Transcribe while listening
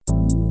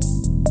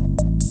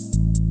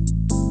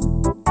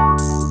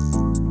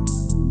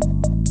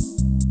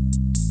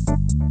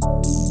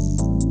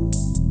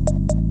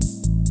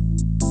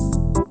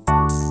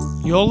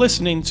You're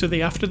listening to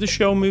the After the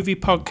Show Movie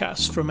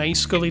Podcast from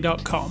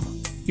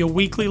ascully.com. Your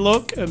weekly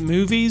look at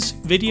movies,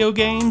 video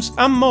games,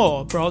 and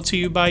more, brought to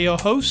you by your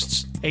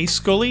hosts, A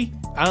Scully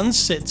and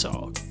Sid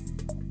Talk.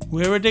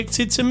 We're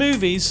addicted to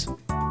movies.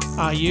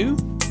 Are you?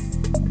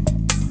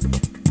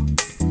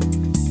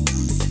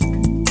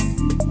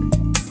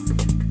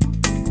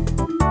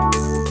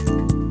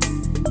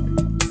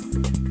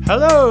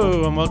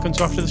 Hello, and welcome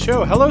to After the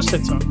Show. Hello,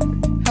 Sid Talk.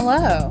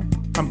 Hello.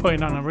 I'm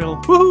putting on a real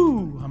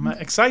woohoo. I'm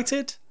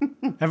excited.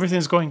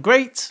 Everything's going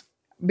great.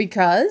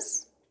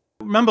 Because?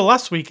 Remember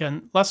last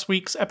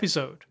week's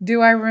episode?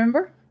 Do I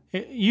remember?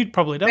 You'd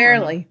probably don't.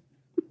 Barely.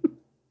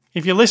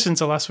 If you listen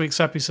to last week's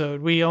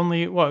episode,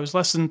 it was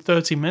less than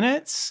 30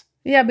 minutes?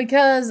 Yeah,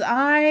 because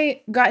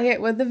I got hit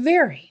with a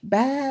very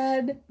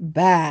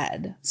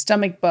bad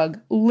stomach bug,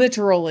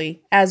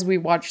 literally, as we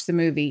watched the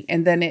movie.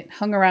 And then it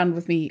hung around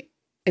with me.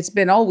 It's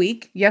been all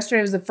week.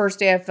 Yesterday was the first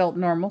day I felt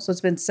normal, so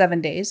it's been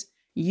 7 days.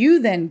 You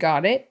then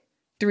got it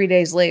 3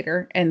 days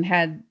later and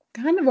had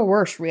kind of a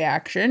worse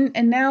reaction.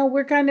 And now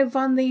we're kind of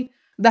on the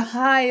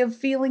high of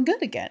feeling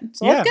good again.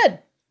 So that's good.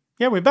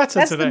 Yeah, we're better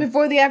That's today. the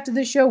before the after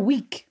the show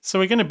week. So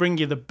we're going to bring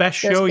you the best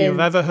show you've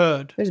ever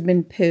heard. There's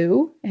been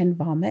poo and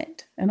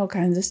vomit and all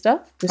kinds of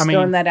stuff. Just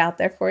throwing that out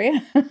there for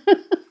you.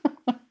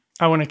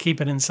 I want to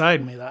keep it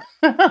inside me,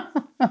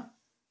 that.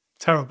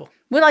 Terrible.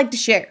 We like to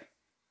share.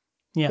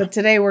 Yeah. But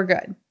today we're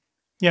good.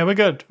 Yeah, we're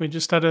good. We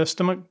just had a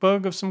stomach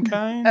bug of some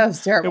kind. That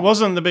was terrible. It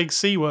wasn't the big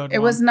C word. It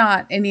was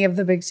not any of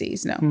the big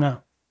C's, no.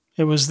 No.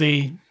 It was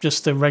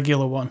just the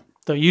regular one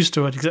that used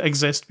to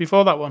exist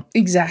before that one.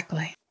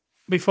 Exactly.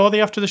 Before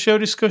the after the show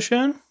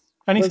discussion,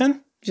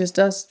 anything? Just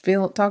us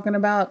talking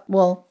about,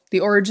 the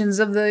origins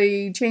of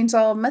the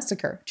Chainsaw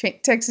Massacre.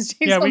 Texas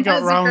Chainsaw Massacre. Yeah, we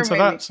got round to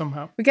that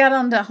somehow. We got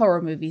onto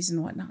horror movies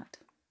and whatnot.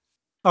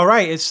 All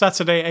right, it's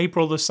Saturday,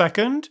 April the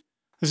 2nd.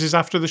 This is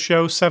After the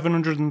Show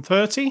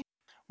 730.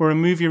 We're a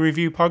movie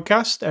review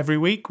podcast. Every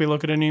week we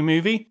look at a new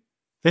movie.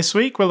 This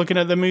week we're looking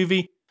at the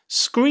movie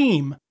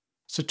Scream.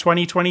 It's a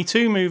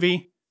 2022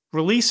 movie.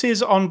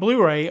 Releases on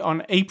Blu-ray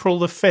on April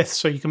the 5th,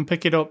 so you can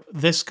pick it up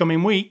this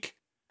coming week.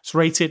 It's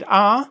rated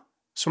R.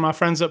 It's from our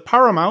friends at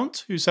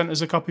Paramount, who sent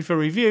us a copy for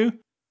review.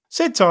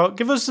 Sid Talk,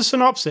 give us the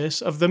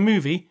synopsis of the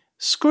movie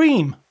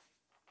Scream.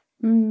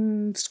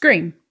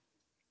 Scream.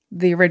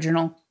 The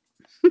original.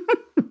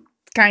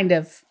 Kind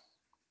of.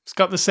 It's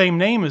got the same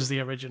name as the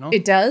original.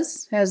 It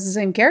does. Has the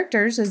same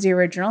characters as the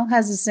original.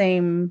 Has the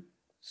same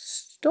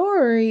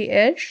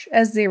story-ish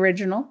as the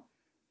original.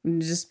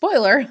 Just a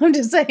spoiler. I'm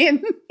just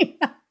saying.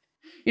 Yeah.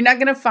 You're not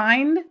going to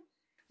find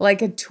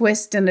like a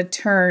twist and a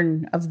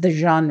turn of the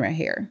genre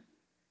here.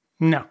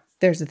 No.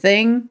 There's a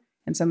thing,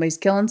 and somebody's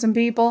killing some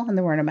people, and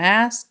they're wearing a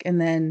mask, and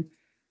then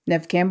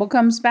Neve Campbell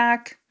comes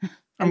back.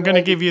 I'm going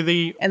to give you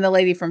the... And the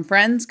lady from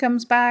Friends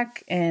comes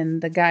back,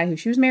 and the guy who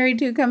she was married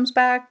to comes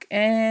back,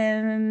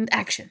 and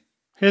action.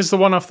 Here's the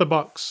one off the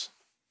box.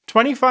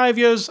 25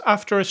 years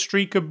after a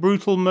streak of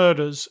brutal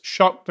murders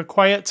shocked the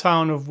quiet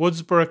town of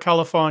Woodsboro,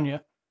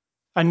 California,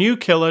 a new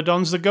killer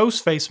dons the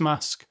Ghostface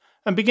mask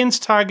and begins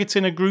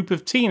targeting a group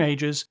of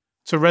teenagers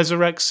to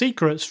resurrect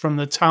secrets from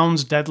the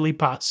town's deadly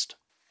past.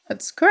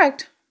 That's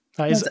correct.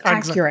 That's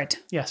accurate.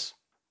 Yes.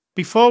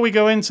 Before we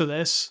go into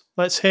this,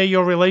 let's hear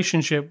your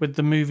relationship with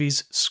the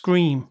movie's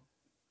Scream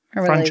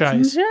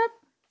franchise. Relationship?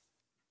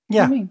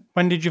 Yeah.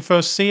 When did you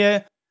first see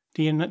it?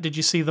 Did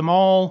you see them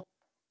all?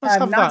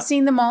 I've not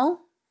seen them all.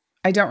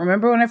 I don't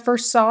remember when I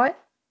first saw it.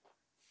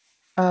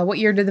 What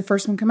year did the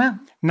first one come out?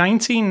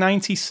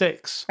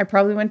 1996. I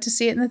probably went to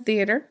see it in the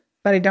theater,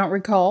 but I don't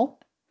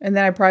recall. And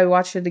then I probably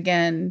watched it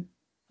again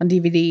on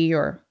DVD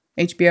or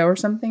HBO or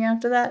something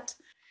after that.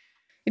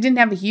 It didn't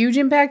have a huge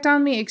impact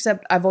on me,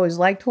 except I've always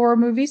liked horror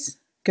movies.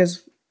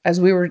 Because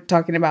as we were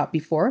talking about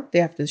before, the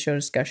after the show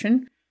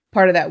discussion,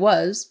 part of that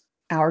was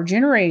our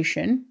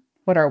generation.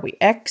 What are we?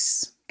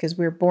 X? Because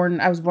I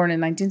was born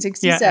in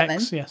 1967. Yeah,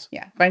 X, yes.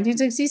 Yeah,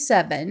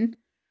 1967.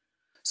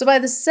 So by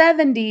the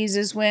 70s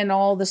is when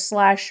all the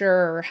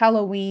slasher,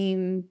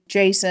 Halloween,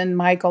 Jason,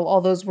 Michael, all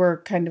those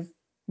were kind of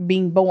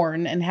being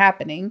born and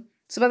happening.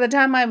 So by the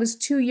time I was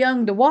too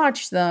young to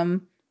watch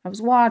them, I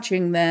was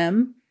watching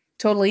them,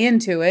 totally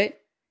into it,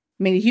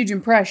 made a huge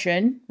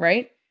impression,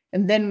 right?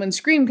 And then when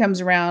Scream comes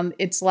around,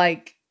 it's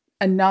like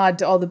a nod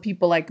to all the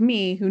people like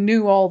me who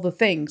knew all the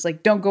things.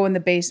 Like, don't go in the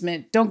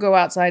basement, don't go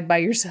outside by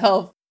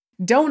yourself.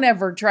 Don't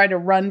ever try to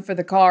run for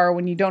the car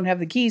when you don't have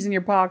the keys in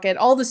your pocket.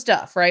 All the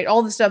stuff, right?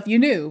 All the stuff you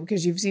knew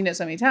because you've seen it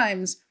so many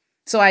times.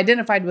 So I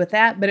identified with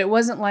that, but it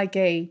wasn't like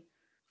a...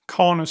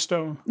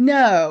 cornerstone.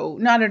 No,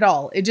 not at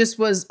all. It just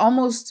was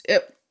almost...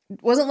 It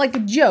wasn't like a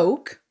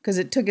joke because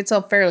it took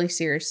itself fairly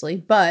seriously,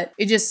 but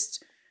it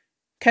just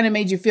kind of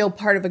made you feel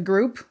part of a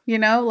group, you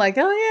know? Like,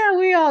 oh yeah,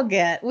 we all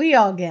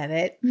get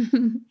it.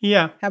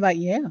 Yeah. How about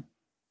you?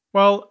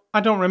 Well,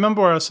 I don't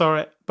remember where I saw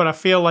it, but I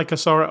feel like I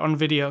saw it on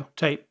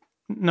videotape.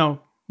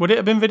 No. Would it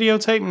have been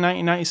videotape in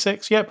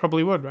 1996? Yeah, it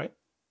probably would, right?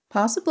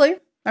 Possibly.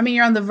 I mean,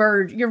 you're on the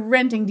verge. You're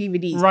renting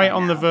DVDs. Right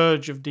on the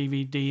verge of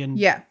DVD. And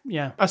yeah.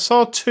 Yeah. I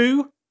saw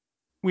two.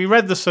 We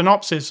read the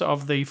synopsis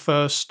of the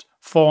first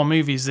 4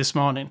 movies this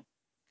morning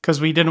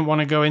because we didn't want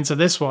to go into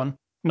this one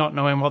not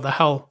knowing what the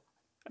hell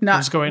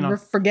was going on. We're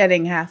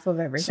forgetting half of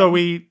everything. So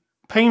we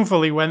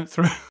painfully went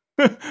through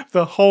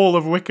the whole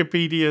of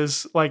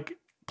Wikipedia's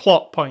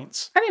plot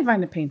points. I didn't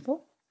find it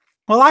painful.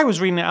 Well, I was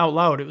reading it out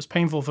loud. It was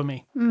painful for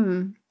me.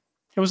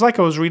 It was like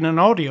I was reading an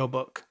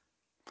audiobook.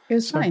 It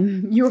was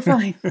fine. You were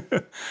fine.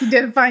 You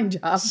did a fine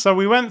job. So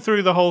we went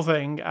through the whole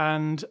thing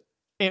and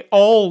it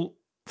all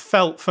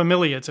felt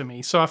familiar to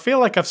me. So I feel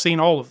like I've seen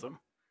all of them.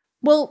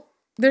 Well,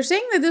 they're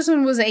saying that this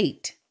one was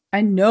 8.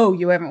 I know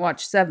you haven't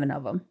watched 7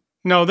 of them.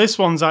 No, this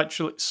one's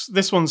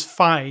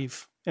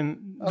 5.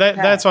 And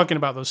they're talking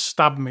about those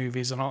stab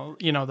movies and all,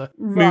 the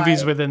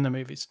movies within the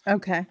movies.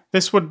 Okay.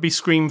 This would be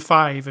Scream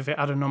 5 if it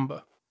had a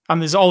number. And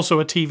there's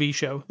also a TV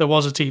show. There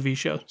was a TV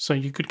show, so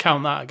you could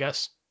count that, I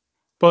guess.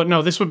 But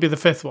no, this would be the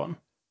 5th one.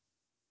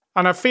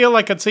 And I feel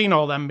like I'd seen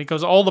all them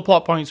because all the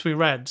plot points we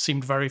read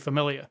seemed very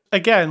familiar.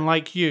 Again,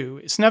 like you,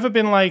 it's never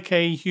been like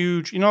a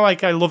huge,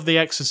 like I love The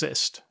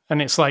Exorcist,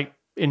 and it's like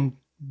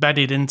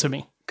embedded into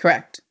me.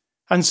 Correct.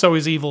 And so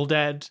is Evil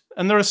Dead.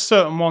 And there are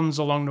certain ones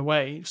along the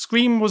way.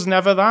 Scream was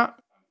never that.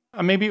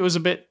 And maybe it was a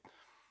bit...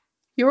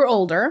 You were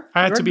older.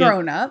 I had you were to be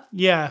grown up.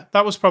 Yeah,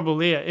 that was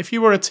probably it. If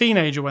you were a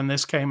teenager when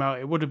this came out,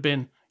 it would have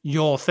been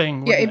your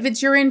thing, Yeah, if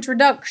it's your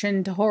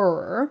introduction to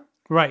horror.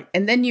 Right.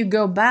 And then you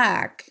go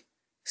back.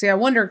 See, I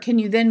wonder, can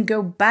you then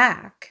go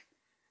back?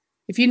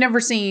 If you've never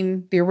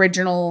seen the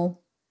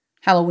original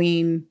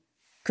Halloween,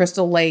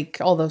 Crystal Lake,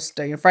 all those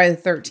stuff, Friday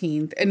the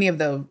 13th, any of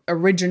the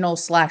original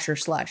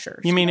slashers.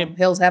 You mean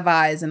Hills Have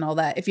Eyes and all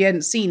that. If you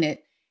hadn't seen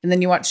it, and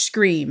then you watch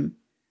Scream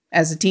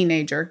as a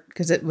teenager,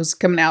 because it was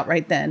coming out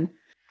right then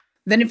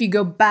if you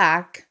go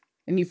back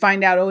and you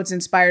find out, it's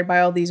inspired by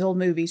all these old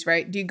movies,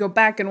 right? Do you go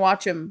back and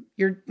watch them?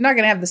 You're not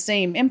going to have the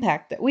same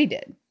impact that we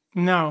did.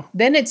 No.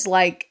 Then it's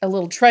like a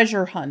little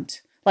treasure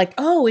hunt. Like,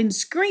 in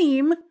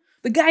Scream,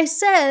 the guy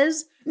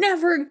says,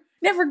 never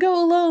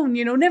go alone,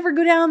 never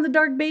go down the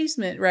dark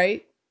basement,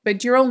 right?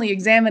 But you're only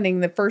examining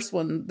the first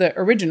one, the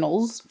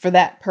originals, for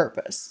that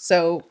purpose.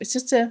 So it's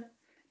just a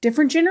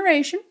different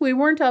generation. We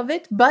weren't of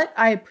it, but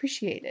I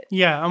appreciate it.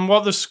 Yeah, and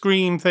what the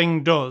Scream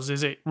thing does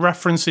is it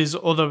references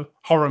other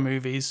horror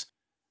movies,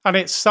 and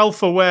it's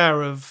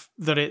self-aware of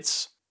that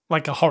it's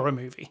like a horror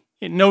movie.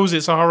 It knows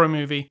it's a horror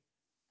movie.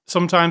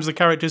 Sometimes the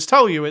characters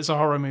tell you it's a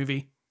horror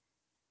movie,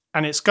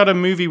 and it's got a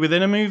movie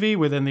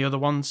within the other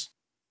ones.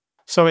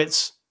 So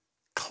it's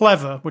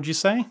clever, would you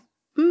say?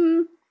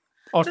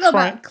 Or I don't know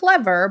about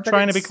clever, but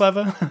trying to be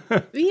clever?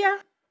 Yeah.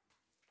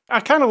 I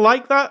kind of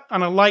like that,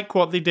 and I like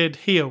what they did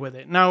here with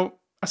it. Now,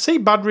 I see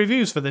bad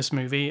reviews for this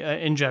movie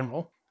in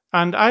general,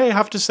 and I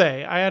have to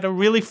say, I had a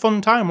really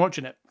fun time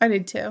watching it. I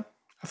did too.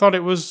 I thought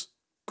it was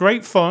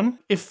great fun.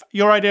 If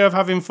your idea of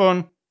having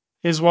fun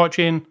is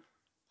watching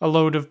a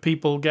load of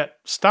people get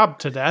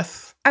stabbed to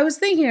death. I was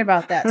thinking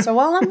about that. So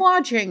while I'm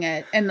watching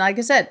it, and like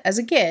I said, as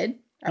a kid,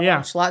 I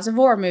watched lots of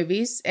horror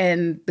movies,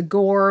 and the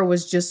gore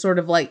was just sort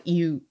of like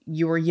you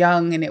were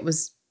young and it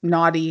was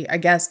naughty, I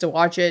guess, to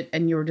watch it,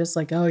 and you were just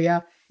like, oh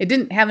yeah. It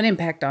didn't have an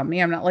impact on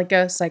me. I'm not like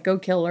a psycho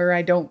killer.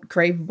 I don't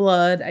crave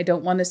blood. I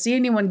don't want to see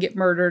anyone get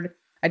murdered.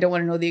 I don't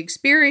want to know the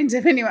experience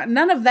of anyone.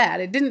 None of that.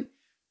 It didn't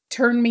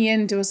turn me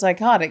into a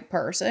psychotic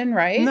person,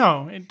 right?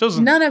 No, it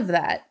doesn't. None of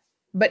that.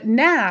 But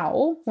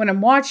now, when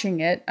I'm watching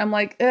it, I'm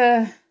like,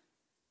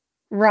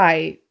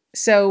 right.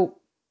 So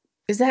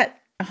is it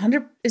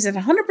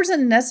 100%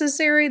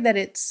 necessary that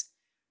it's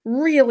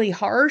really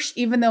harsh,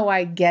 even though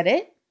I get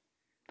it?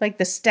 Like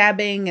the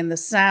stabbing and the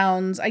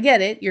sounds. I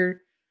get it.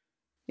 You're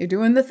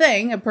doing the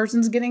thing. A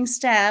person's getting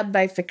stabbed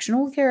by a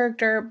fictional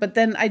character, but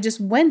then I just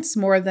wince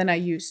more than I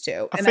used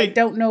to. I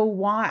don't know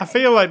why. I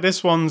feel like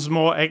this one's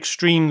more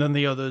extreme than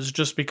the others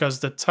just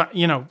because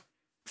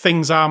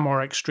things are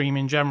more extreme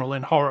in general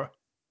in horror.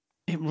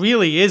 It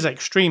really is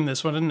extreme,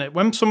 this one, isn't it?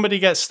 When somebody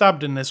gets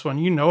stabbed in this one,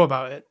 you know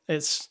about it. I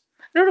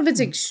don't know if it's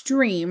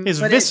extreme. It's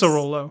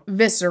visceral, though.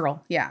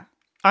 Visceral, yeah.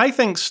 I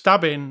think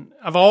stabbing,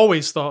 I've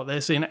always thought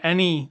this in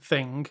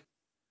anything.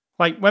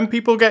 Like when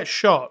people get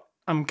shot,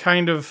 I'm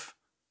kind of...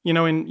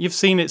 you've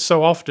seen it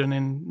so often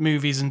in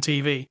movies and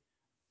TV.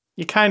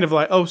 You're kind of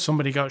like, oh,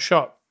 somebody got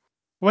shot.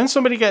 When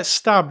somebody gets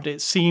stabbed,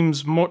 it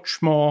seems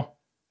much more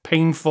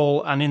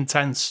painful and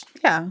intense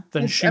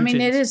than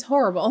shooting. It is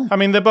horrible.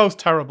 They're both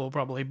terrible,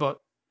 probably, but...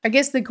 I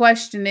guess the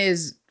question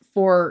is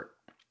for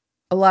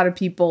a lot of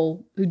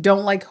people who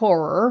don't like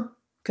horror,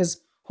 because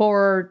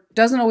horror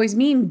doesn't always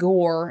mean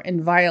gore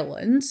and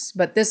violence,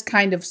 but this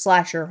kind of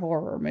slasher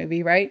horror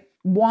movie, right?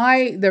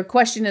 The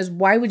question is,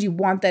 why would you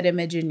want that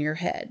image in your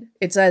head?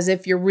 It's as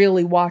if you're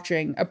really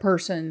watching a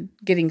person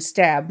getting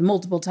stabbed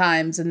multiple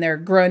times and they're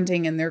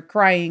grunting and they're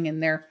crying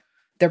and they're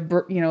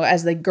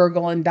as they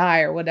gurgle and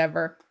die or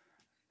whatever.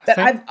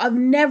 I've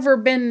never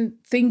been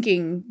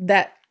thinking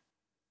that.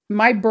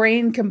 My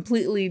brain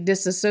completely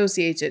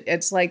disassociates it.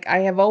 It's like I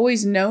have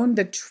always known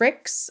the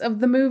tricks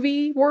of the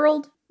movie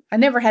world. I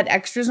never had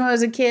extras when I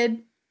was a kid.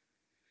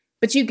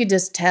 But you could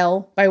just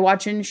tell by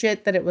watching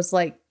shit that it was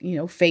like,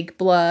 fake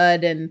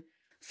blood and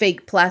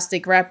fake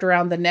plastic wrapped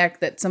around the neck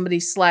that somebody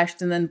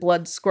slashed and then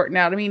blood squirting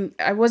out. I mean,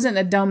 I wasn't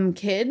a dumb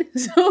kid.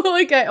 So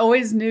like I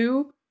always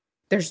knew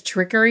there's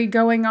trickery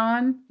going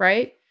on,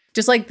 right?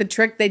 Just like the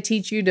trick they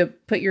teach you to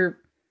put your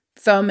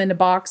thumb in a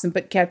box and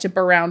put ketchup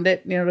around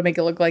it, you know, to make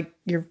it look like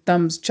your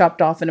thumb's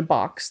chopped off in a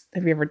box.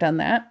 Have you ever done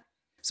that?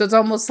 So it's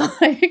almost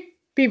like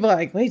people are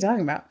like, what are you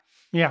talking about?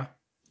 Yeah.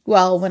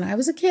 Well, when I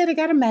was a kid, I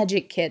got a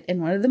magic kit.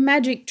 And one of the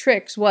magic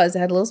tricks was I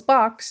had a little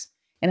box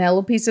and had a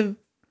little piece of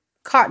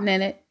cotton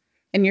in it.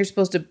 And you're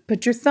supposed to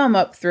put your thumb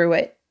up through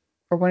it,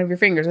 or one of your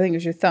fingers, I think it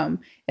was your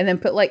thumb, and then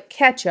put like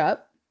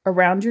ketchup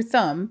around your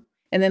thumb.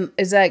 And then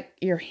is that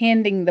you're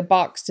handing the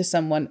box to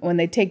someone. When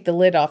they take the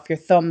lid off, your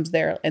thumb's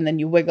there, and then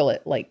you wiggle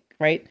it, like,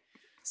 right?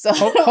 So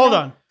Hold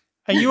on.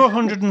 Are you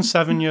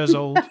 107 years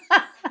old?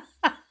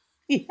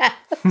 Yes.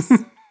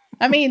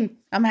 I mean,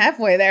 I'm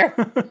halfway there.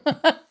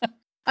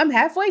 I'm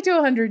halfway to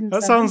 107.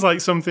 That sounds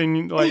like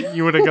something like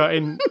you would have got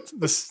in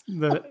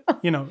the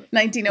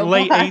 1905.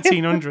 late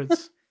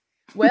 1800s.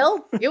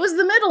 Well, it was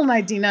the middle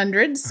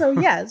 1900s, so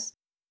yes.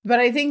 But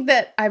I think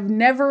that I've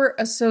never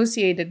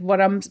associated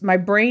my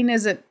brain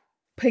isn't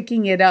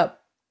picking it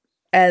up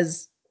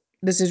as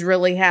this is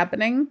really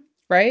happening,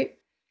 right?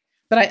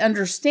 But I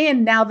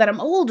understand now that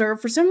I'm older,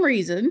 for some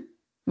reason,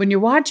 when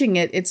you're watching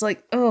it, it's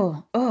like,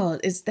 oh,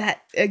 is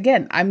that,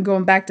 again, I'm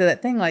going back to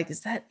that thing, like,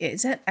 is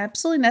that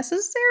absolutely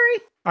necessary?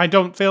 I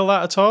don't feel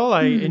that at all.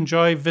 I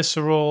enjoy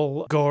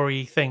visceral,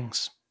 gory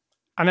things.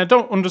 And I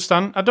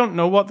don't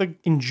know what the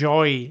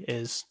enjoy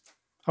is.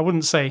 I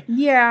wouldn't say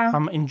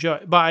I'm enjoy,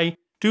 but I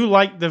do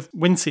like the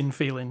wincing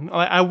feeling.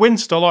 I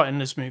winced a lot in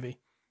this movie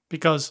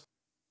because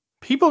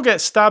people get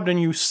stabbed and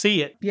you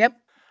see it. Yep.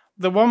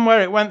 The one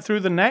where it went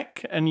through the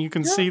neck and you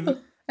can see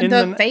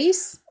the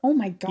face? Oh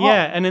my God.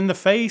 Yeah, and in the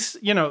face,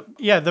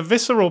 the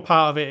visceral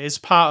part of it is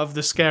part of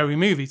the scary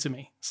movie to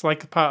me. It's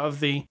like a part of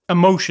the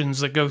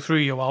emotions that go through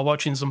you while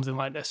watching something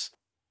like this.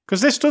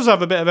 Because this does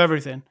have a bit of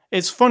everything.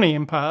 It's funny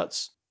in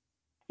parts.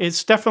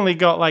 It's definitely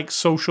got like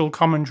social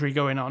commentary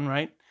going on,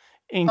 right?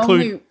 And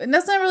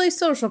that's not really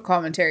social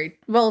commentary.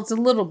 Well, it's a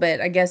little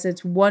bit. I guess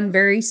it's one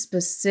very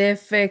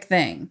specific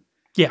thing.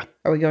 Yeah.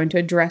 Are we going to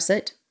address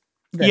it?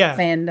 The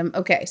fandom.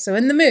 Okay, so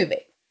in the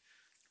movie.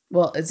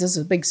 Well, is this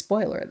a big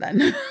spoiler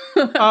then?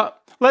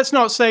 Let's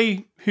not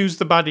say who's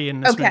the baddie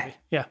in this movie.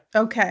 Yeah.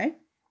 Okay.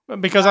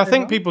 Because I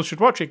think people should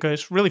watch it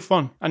because it's really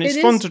fun. And it's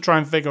fun to try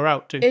and figure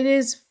out too. It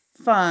is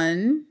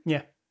fun.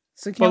 Yeah.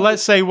 But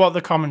let's say what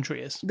the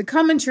commentary is. The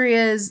commentary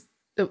is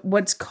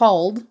what's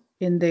called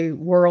in the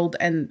world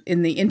and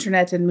in the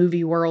internet and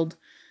movie world.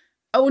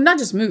 Oh, not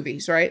just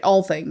movies, right?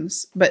 All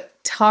things,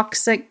 but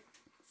toxic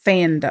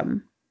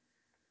fandom.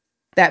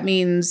 That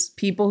means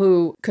people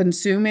who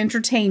consume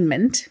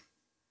entertainment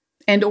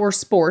and or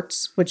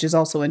sports, which is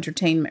also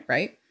entertainment,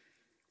 right?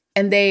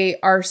 And they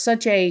are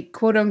such a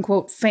quote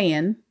unquote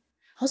fan.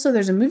 Also,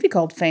 there's a movie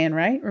called Fan,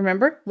 right?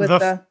 Remember? With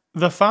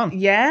the Fan.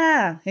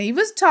 Yeah. He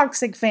was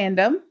toxic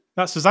fandom.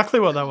 That's exactly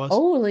what that was.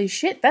 Holy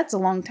shit. That's a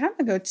long time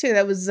ago, too.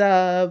 That was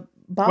Bob.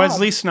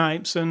 Wesley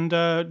Snipes and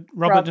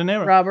Robert De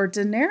Niro. Robert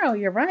De Niro,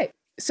 you're right.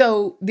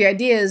 So the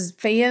idea is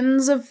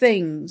fans of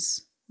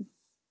things,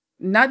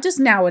 not just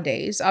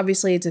nowadays.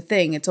 Obviously, it's a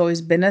thing. It's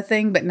always been a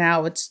thing, but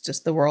now it's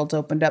just the world's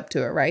opened up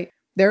to it, right?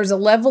 There's a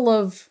level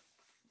of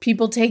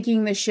people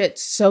taking this shit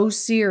so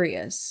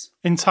serious.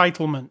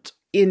 Entitlement.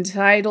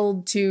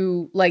 Entitled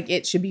to, like,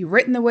 it should be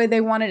written the way they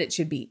want it. It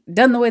should be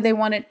done the way they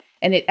want it.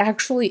 And it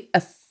actually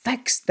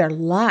affects their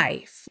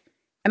life.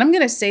 And I'm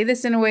going to say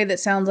this in a way that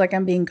sounds like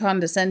I'm being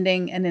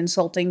condescending and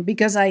insulting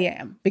because I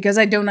am. Because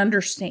I don't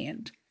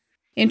understand.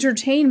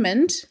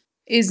 Entertainment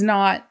is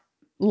not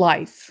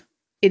life.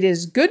 It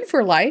is good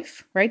for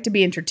life, right? To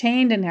be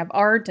entertained and have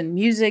art and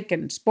music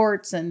and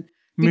sports and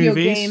video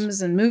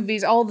games and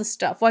movies, all the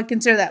stuff. Well, I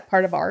consider that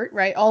part of art,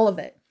 right? All of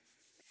it.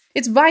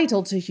 It's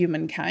vital to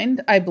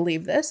humankind. I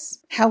believe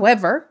this.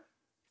 However,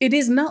 it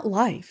is not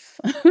life.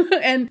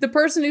 And the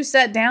person who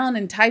sat down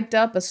and typed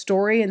up a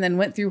story and then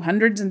went through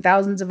hundreds and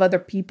thousands of other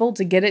people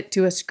to get it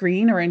to a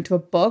screen or into a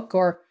book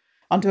or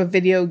onto a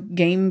video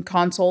game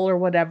console or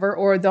whatever,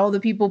 or all the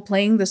people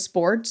playing the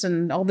sports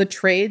and all the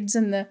trades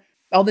and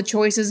all the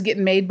choices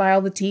getting made by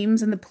all the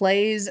teams and the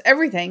plays,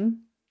 everything.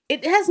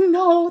 It has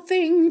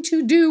nothing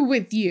to do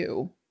with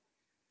you.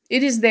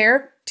 It is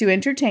there to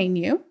entertain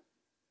you.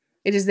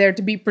 It is there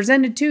to be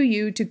presented to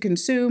you to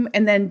consume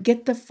and then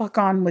get the fuck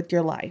on with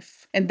your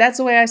life. And that's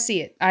the way I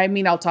see it. I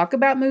mean, I'll talk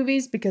about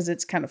movies because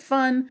it's kind of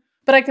fun,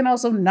 but I can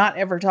also not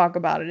ever talk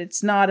about it.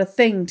 It's not a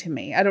thing to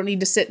me. I don't need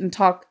to sit and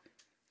talk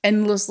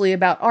endlessly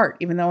about art,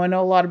 even though I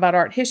know a lot about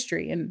art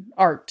history and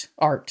art.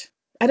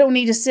 I don't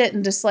need to sit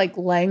and just like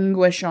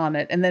languish on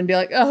it and then be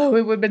like, oh,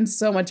 it would have been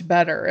so much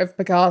better if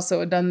Picasso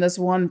had done this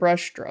one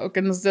brushstroke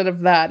instead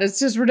of that. It's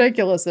just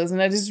ridiculous, isn't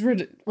it? It's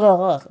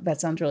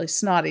that sounds really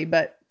snotty,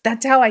 but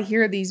that's how I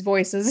hear these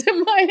voices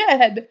in my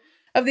head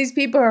of these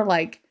people who are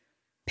like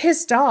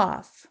pissed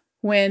off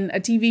when a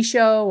TV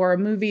show or a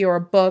movie or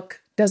a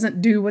book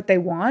doesn't do what they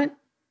want.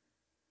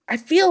 I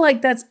feel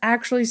like that's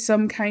actually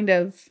some kind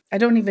of, I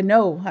don't even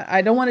know.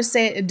 I don't want to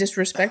say it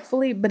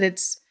disrespectfully, but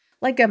it's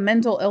like a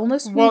mental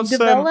illness we've What's,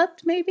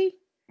 developed, maybe?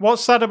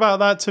 What's sad about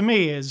that to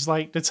me is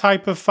like the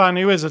type of fan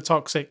who is a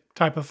toxic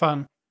type of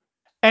fan.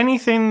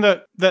 Anything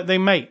that they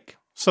make,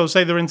 so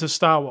say they're into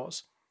Star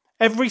Wars,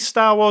 every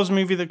Star Wars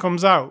movie that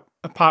comes out,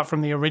 apart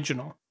from the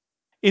original,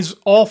 is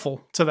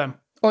awful to them.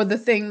 Or the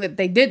thing that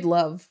they did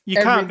love. You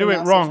can't do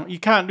it wrong. You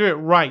can't do it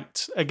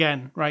right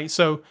again, right?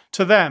 So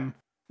to them,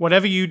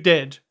 whatever you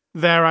did,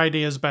 their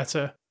idea is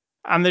better.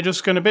 And they're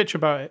just going to bitch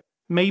about it.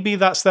 Maybe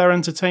that's their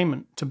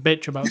entertainment, to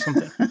bitch about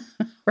something.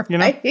 Right? You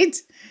know?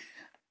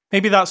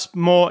 Maybe that's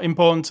more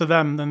important to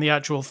them than the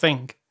actual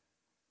thing.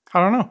 I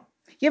don't know.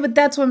 Yeah, but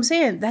that's what I'm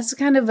saying. That's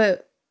kind of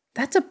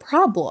that's a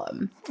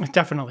problem.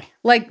 Definitely.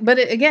 Like, but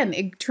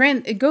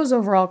it goes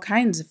over all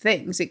kinds of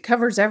things. It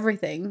covers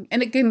everything,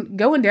 and it can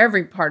go into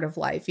every part of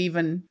life,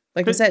 even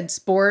like I said,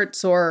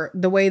 sports or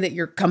the way that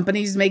your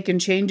company's making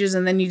changes,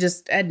 and then you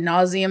just ad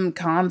nauseum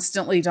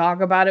constantly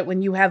talk about it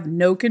when you have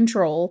no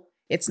control.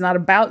 It's not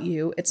about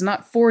you. It's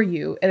not for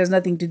you. It has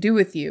nothing to do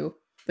with you.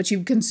 But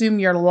you consume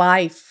your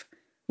life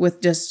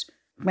with just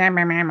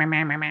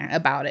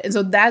about it. And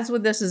so that's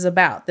what this is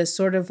about. This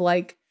sort of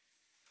like,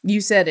 you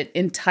said it,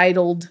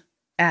 entitled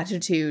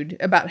attitude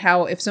about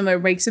how if somebody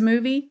makes a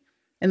movie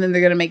and then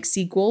they're going to make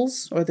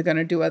sequels or they're going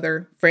to do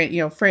other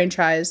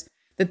franchise,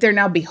 that they're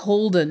now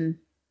beholden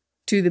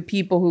to the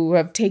people who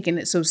have taken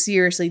it so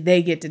seriously.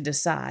 They get to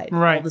decide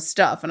all the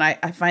stuff. And I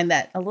find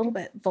that a little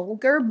bit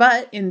vulgar,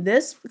 but in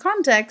this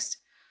context,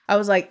 I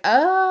was like,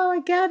 oh,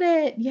 I get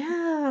it.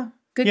 Yeah.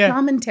 Good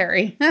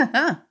commentary.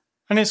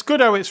 And it's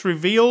good how it's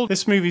revealed.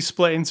 This movie's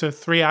split into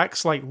 3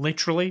 acts, like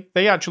literally.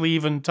 They actually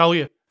even tell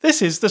you,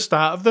 this is the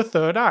start of the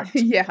 3rd act.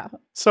 Yeah.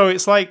 So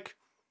it's like,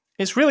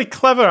 it's really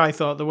clever, I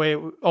thought, the way it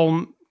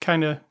all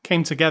kind of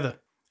came together.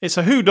 It's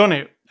a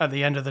whodunit at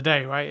the end of the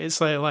day, right? It's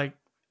like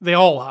they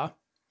all are.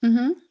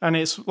 Mm-hmm. And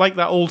it's like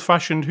that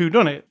old-fashioned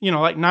whodunit. You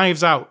know, like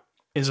Knives Out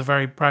is a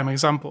very prime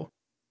example.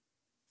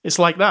 It's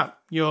like that.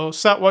 You're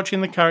sat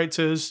watching the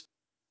characters.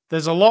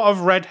 There's a lot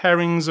of red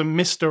herrings and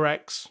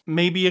misdirects.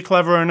 Maybe you're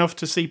clever enough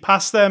to see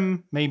past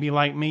them. Maybe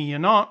like me, you're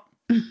not.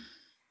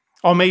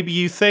 Or maybe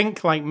you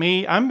think, like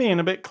me, I'm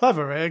being a bit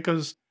clever here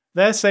because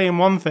they're saying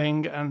one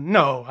thing and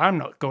no, I'm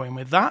not going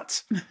with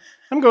that.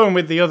 I'm going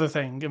with the other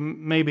thing.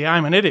 And maybe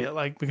I'm an idiot,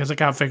 like, because I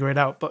can't figure it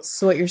out. But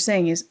so what you're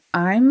saying is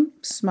I'm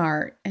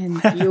smart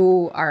and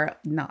you are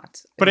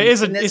not. But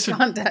it's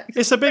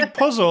a big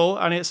puzzle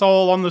and it's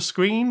all on the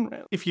screen.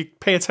 If you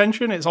pay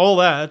attention, it's all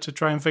there to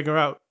try and figure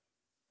out.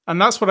 And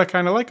that's what I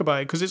kind of like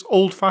about it, because it's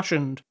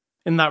old-fashioned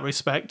in that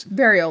respect.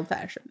 Very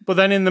old-fashioned. But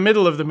then in the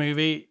middle of the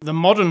movie, the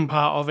modern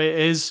part of it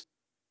is,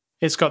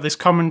 it's got this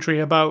commentary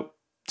about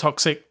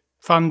toxic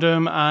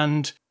fandom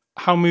and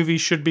how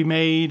movies should be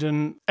made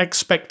and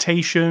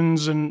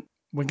expectations and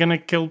we're going to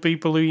kill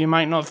people who you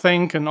might not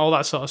think and all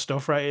that sort of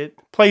stuff, right? It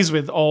plays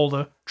with all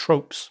the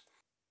tropes.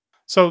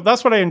 So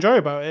that's what I enjoy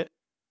about it.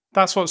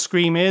 That's what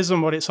Scream is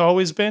and what it's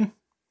always been.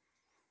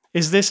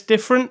 Is this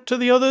different to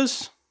the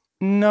others?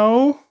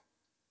 No.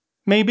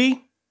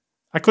 Maybe.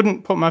 I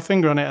couldn't put my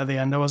finger on it at the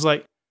end. I was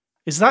like,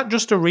 is that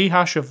just a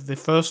rehash of the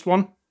first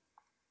one?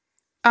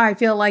 I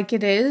feel like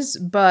it is,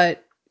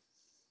 but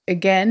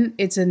again,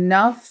 it's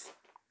enough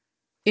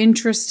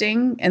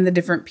interesting and the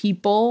different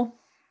people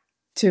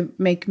to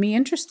make me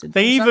interested.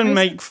 They even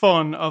make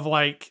fun of,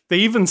 like, they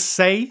even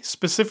say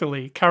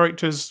specifically,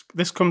 characters,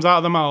 this comes out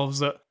of their mouths,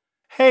 that,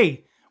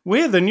 hey,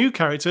 we're the new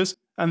characters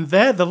and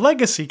they're the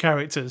legacy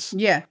characters.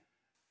 Yeah.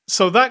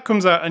 So that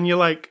comes out and you're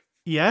like,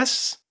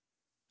 yes.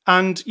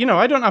 And, you know,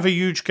 I don't have a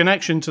huge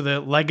connection to the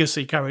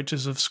legacy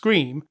characters of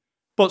Scream,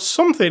 but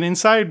something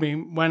inside me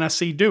when I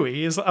see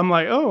Dewey is, I'm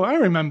like, oh, I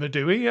remember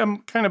Dewey. I'm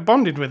kind of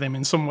bonded with him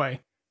in some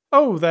way.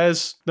 Oh,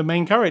 there's the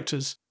main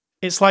characters.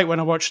 It's like when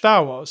I watch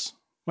Star Wars.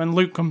 When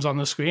Luke comes on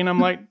the screen, I'm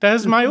like,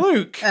 there's my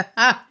Luke.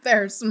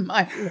 There's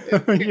my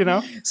Luke. You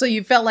know? So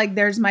you felt like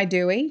there's my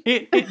Dewey?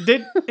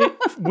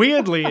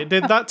 Weirdly, it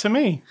did that to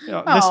me,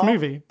 this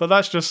movie. But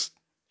that's just,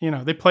 you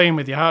know, they're playing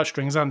with your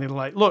heartstrings and they're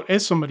like, look,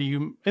 here's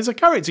a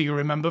character you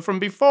remember from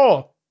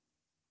before.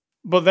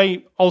 But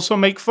they also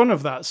make fun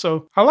of that.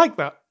 So I like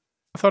that.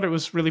 I thought it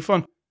was really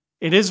fun.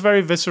 It is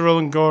very visceral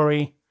and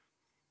gory,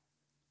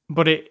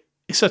 but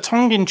it's a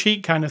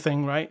tongue-in-cheek kind of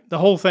thing, right? The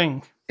whole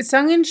thing. It's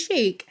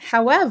tongue-in-cheek.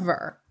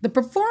 However, the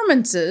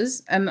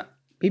performances, and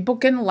people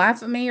can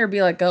laugh at me or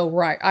be like, oh,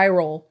 right, eye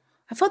roll.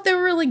 I thought they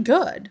were really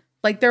good.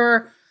 Like, there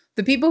were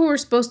the people who were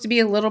supposed to be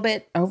a little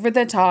bit over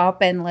the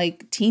top and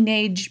like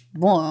teenage,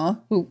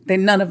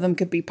 none of them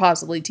could be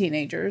possibly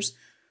teenagers.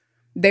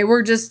 They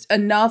were just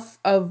enough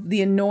of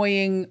the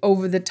annoying,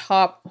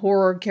 over-the-top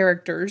horror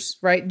characters,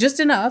 right? Just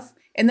enough.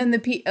 And then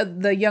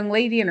the young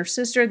lady and her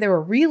sister, they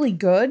were really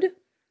good.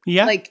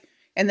 Yeah. Like,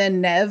 and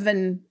then Nev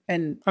and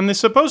they're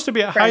supposed to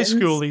be at high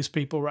school, these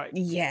people, right?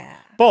 Yeah.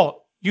 But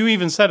you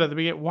even said at the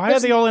beginning, why are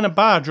they all in a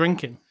bar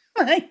drinking?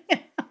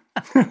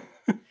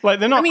 Like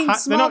they're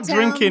not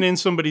drinking in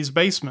somebody's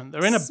basement.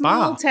 They're in a bar.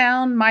 Small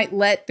town might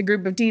let the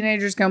group of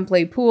teenagers come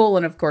play pool,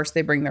 and of course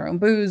they bring their own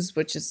booze,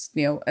 which is,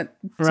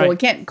 so we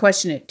can't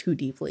question it too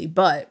deeply.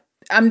 But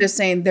I'm just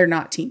saying they're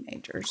not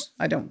teenagers.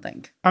 I don't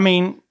think. I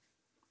mean,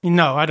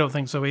 No, I don't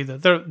think so either.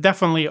 They're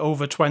definitely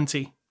over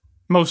 20.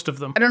 Most of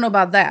them. I don't know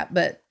about that,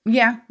 but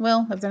yeah,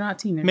 well, if they're not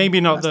teenagers. Maybe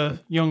not must the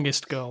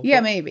youngest girl. Yeah,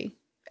 but maybe.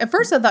 At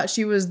first I thought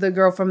she was the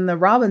girl from the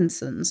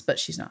Robinsons, but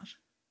she's not.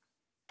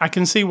 I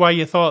can see why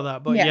you thought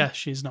that, but Yeah. yeah,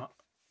 she's not.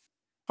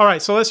 All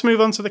right, so let's move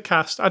on to the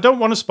cast. I don't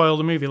want to spoil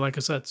the movie, like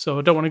I said, so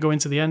I don't want to go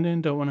into the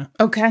ending. Don't want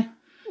to Okay.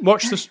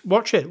 watch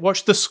it.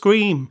 Watch the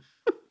scream.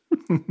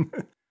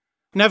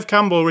 Nev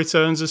Campbell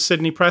returns as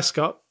Sidney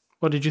Prescott.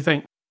 What did you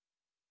think?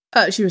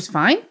 She was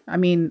fine. I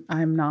mean,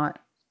 I'm not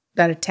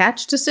that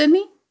attached to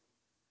Sydney.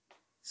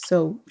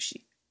 So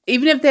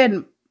even if they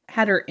hadn't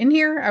had her in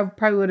here, I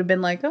probably would have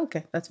been like,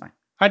 okay, that's fine.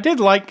 I did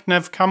like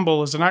Nev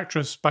Campbell as an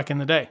actress back in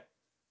the day.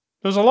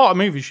 There was a lot of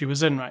movies she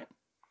was in, right?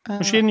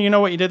 Was she in You Know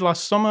What You Did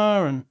Last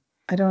Summer? And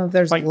I don't know if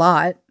there's a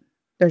lot.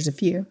 There's a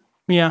few.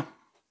 yeah.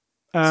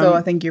 So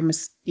I think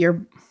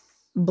you're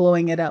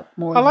blowing it up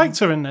more. I liked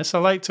her in this. I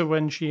liked her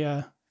when she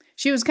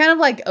was kind of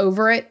like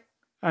over it.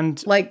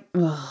 and Like,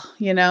 ugh,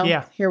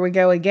 Yeah. here we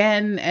go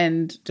again,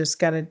 and just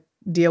got to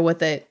deal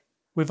with it.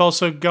 we've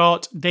also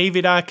got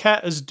David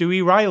Arquette as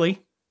Dewey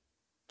Riley.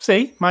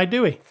 See, my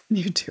Dewey.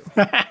 You too.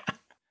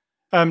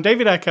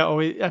 David Arquette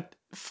always,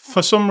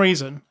 for some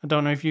reason, I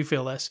don't know if you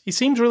feel this, he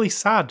seems really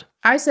sad.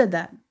 I said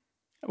that.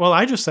 Well,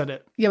 I just said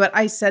it. Yeah, but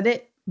I said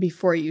it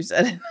before you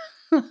said it.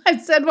 I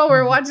said while we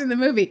were watching the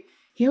movie,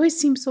 he always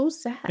seems so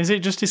sad. Is it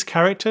just his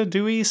character,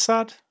 Dewey, is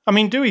sad? I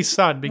mean, Dewey's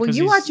sad because Well,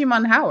 you watch him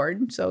on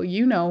Howard, so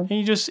you know.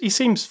 he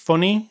seems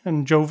funny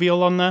and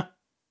jovial on there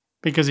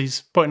because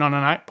he's putting on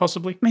an act,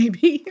 possibly.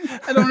 Maybe.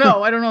 I don't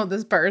know. I don't know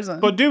this person.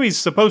 But Dewey's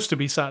supposed to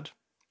be sad.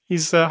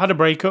 He's had a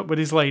breakup with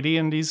his lady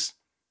and he's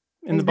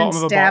in the bottom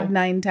of a stabbed bottle.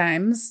 9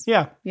 times.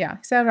 Yeah, Yeah,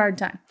 he's had a hard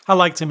time. I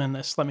liked him in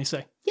this, let me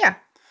say. Yeah.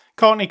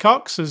 Courtney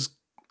Cox is,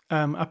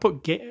 I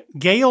put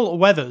Gail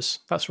Weathers.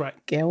 That's right.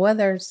 Gail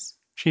Weathers.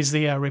 She's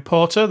the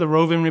reporter, the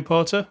roving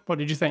reporter. What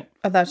did you think?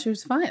 I thought she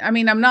was fine. I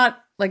mean, I'm not,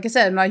 like I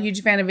said, I'm not a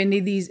huge fan of any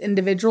of these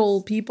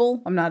individual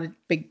people. I'm not a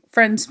big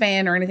Friends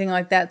fan or anything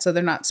like that, so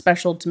they're not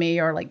special to me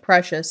or like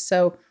precious.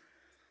 So,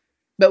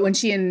 but when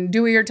she and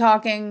Dewey are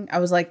talking, I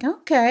was like,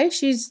 okay,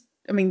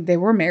 they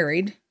were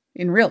married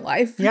in real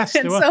life. Yes, they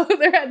and were. so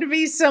there had to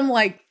be some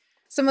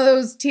of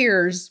those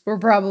tears were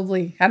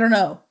probably, I don't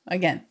know.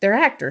 Again, they're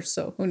actors,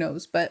 so who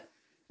knows? But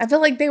I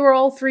feel like they were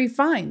all three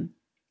fine.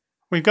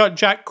 We've got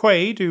Jack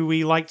Quaid, who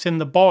we liked in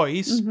The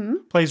Boys,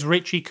 plays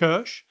Richie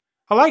Kirsch.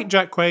 I like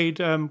Jack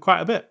Quaid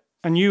quite a bit.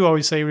 And you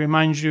always say he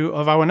reminds you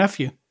of our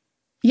nephew.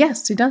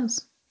 Yes, he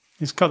does.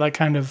 He's got that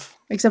kind of...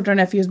 Except our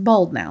nephew is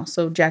bald now,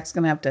 so Jack's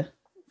going to have to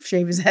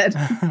shave his head.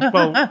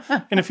 Well,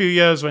 in a few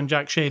years when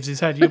Jack shaves his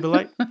head, you'll be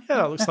like, yeah,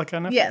 that looks like our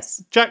nephew.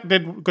 Yes. Jack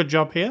did a good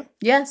job here.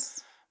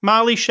 Yes.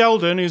 Marley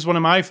Sheldon, who's one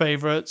of my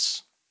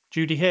favourites,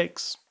 Judy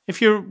Hicks.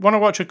 If you want to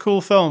watch a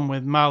cool film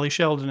with Marley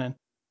Sheldon in,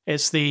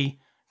 it's the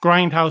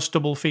Grindhouse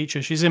double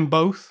feature. She's in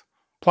both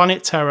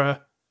Planet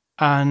Terror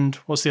and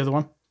what's the other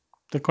one?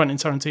 The Quentin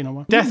Tarantino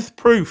one. Death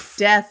Proof.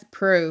 Death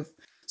Proof.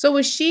 So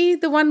was she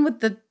the one with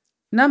the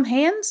numb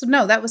hands?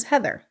 No, that was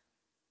Heather.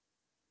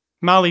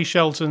 Marley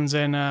Shelton's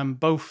in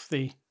both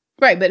the...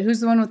 Right, but who's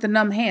the one with the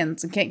numb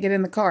hands and can't get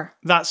in the car?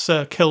 That's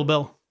Kill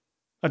Bill.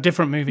 A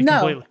different movie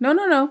completely.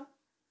 No.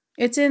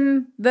 It's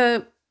in...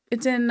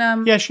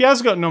 Yeah, she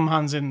has got numb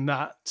hands in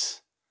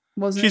that.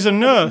 She's a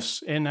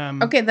nurse in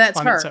Okay, that's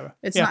Planet her. Terror.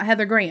 It's Yeah. not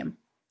Heather Graham.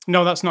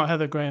 No, that's not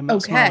Heather Graham.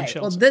 That's Marley Okay,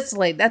 Shelton. well, this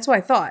lady, that's what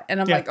I thought.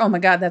 And I'm Yeah. like, oh my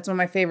God, that's one of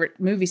my favorite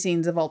movie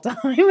scenes of all time.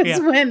 It's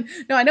when...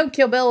 No, I know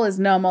Kill Bill is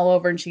numb all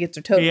over and she gets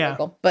her toe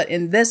wiggle. But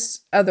in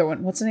this other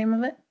one, what's the name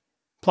of it?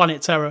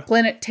 Planet Terror.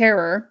 Planet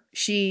Terror,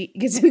 she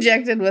gets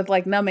injected with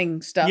like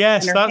numbing stuff.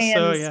 Yes, and her that's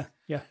hands,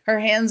 yeah. Her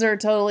hands are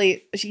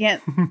totally, she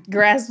can't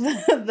grasp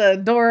the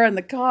door and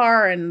the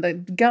car and the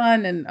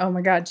gun. And oh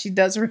my God, she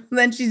does.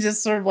 Then she's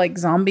just sort of like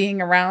zombieing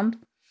around.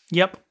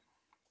 Yep.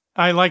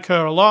 I like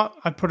her a lot.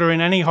 I put her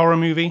in any horror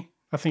movie.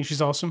 I think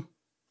she's awesome.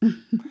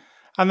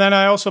 And then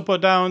I also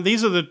put down,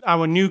 these are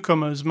our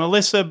newcomers,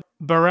 Melissa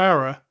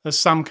Barrera as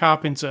Sam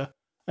Carpenter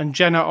and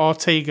Jenna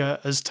Ortega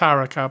as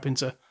Tara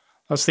Carpenter.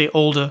 That's the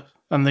older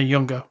and the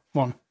younger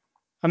one.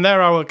 And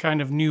they're our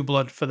kind of new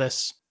blood for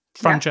this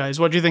franchise.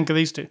 What do you think of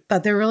these two?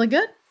 Thought they were really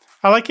good.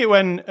 I like it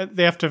when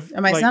they have to...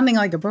 Am I sounding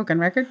like a broken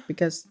record?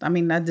 Because, I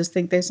mean, I just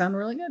think they sound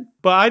really good.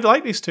 But I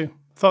like these two.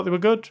 Thought they were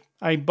good.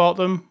 I bought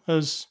them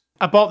as...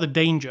 I bought The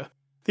Danger.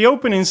 The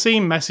opening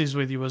scene messes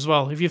with you as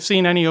well. If you've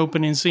seen any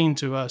opening scene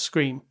to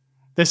Scream,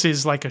 this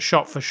is like a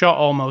shot-for-shot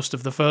almost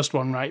of the first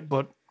one, right?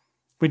 But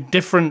with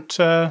different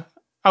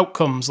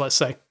outcomes, let's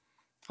say.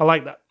 I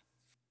like that.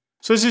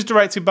 So this is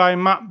directed by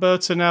Matt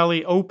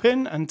Bertinelli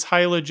Opin and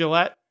Tyler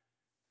Gillette.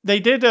 They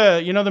did,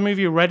 the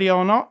movie Ready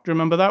or Not? Do you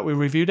remember that? We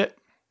reviewed it.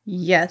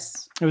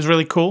 Yes. It was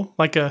really cool.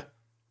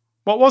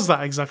 What was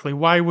that exactly?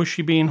 Why was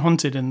she being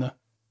hunted in the...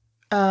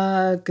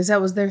 Because that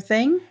was their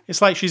thing?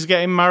 It's like she's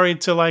getting married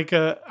to like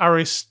a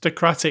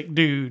aristocratic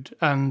dude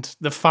and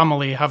the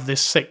family have this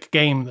sick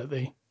game that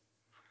they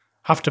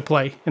have to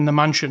play in the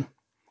mansion.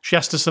 She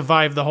has to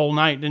survive the whole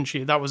night, didn't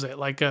she? That was it,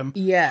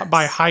 yes.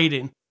 by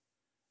hiding.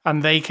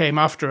 and they came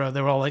after her.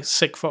 They were all like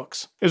sick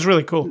fucks. It was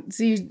really cool.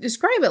 So you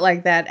describe it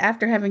like that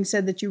after having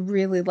said that you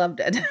really loved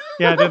it.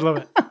 Yeah, I did love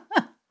it.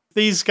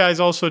 These guys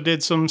also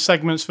did some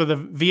segments for the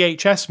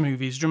VHS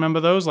movies. Do you remember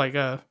those? Like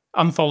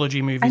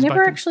anthology movies. I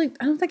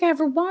don't think I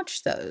ever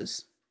watched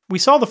those. We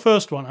saw the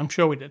first one. I'm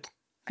sure we did.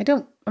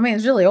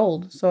 It's really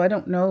old, so I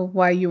don't know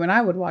why you and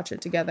I would watch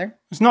it together.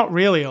 It's not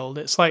really old.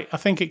 It's like, I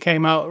think it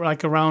came out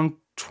like around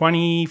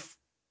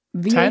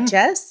 2010.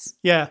 VHS?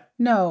 Yeah.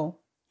 No.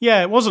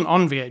 Yeah, it wasn't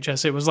on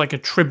VHS. It was like a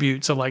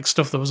tribute to like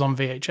stuff that was on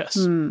VHS.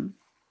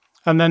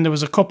 And then there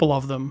was a couple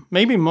of them,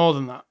 maybe more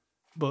than that,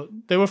 but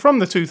they were from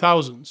the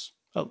 2000s.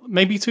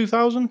 Maybe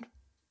 2000?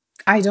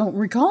 I don't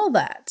recall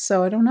that,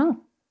 so I don't know.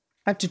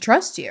 I have to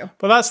trust you.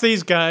 But that's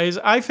these guys.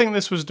 I think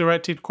this was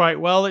directed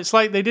quite well. It's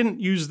like they didn't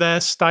use their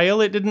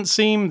style, it didn't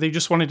seem. They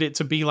just wanted it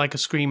to be like a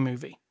Scream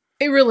movie.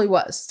 It really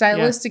was.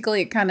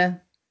 Stylistically, It kind of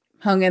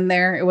hung in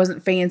there. It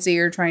wasn't fancy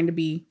or trying to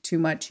be too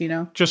much,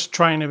 Just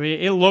trying to be.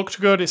 It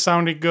looked good. It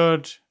sounded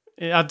good.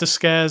 It had the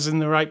scares in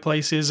the right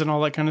places and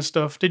all that kind of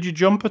stuff. Did you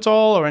jump at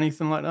all or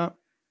anything like that?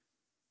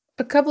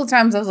 A couple of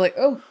times I was like,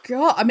 oh,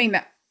 God. I mean,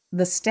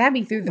 the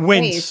stabbing through the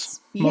face.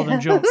 More than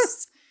jump.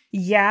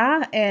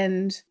 Yeah,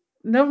 and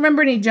don't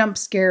remember any jump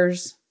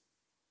scares.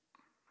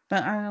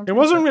 But I don't. It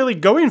wasn't really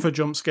going for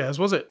jump scares,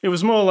 was it? It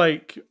was more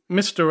like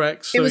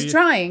misdirects. It was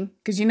trying,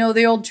 because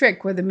the old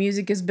trick where the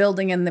music is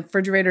building and the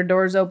refrigerator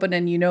doors open,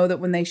 and you know that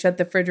when they shut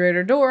the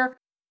refrigerator door,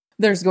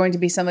 there's going to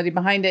be somebody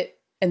behind it,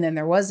 and then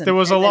there wasn't. There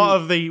was a lot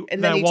of the.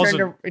 And then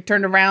he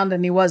turned around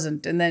and he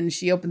wasn't, and then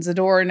she opens the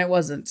door and it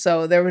wasn't.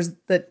 So there was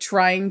the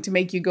trying to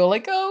make you go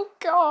like, oh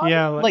God,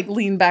 yeah, like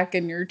lean back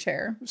in your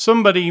chair.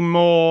 Somebody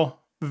more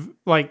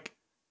like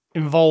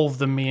involved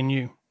than me and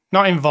you.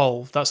 Not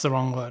involved. That's the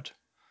wrong word.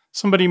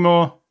 Somebody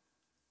more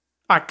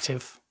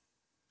active.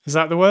 Is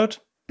that the word?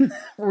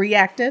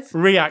 Reactive.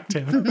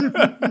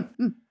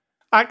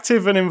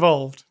 Active and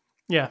involved.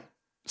 Yeah.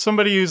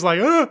 Somebody who's like,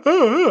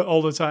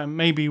 all the time,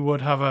 maybe would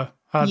have a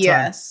hard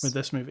time with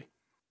this movie.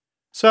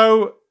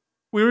 So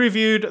we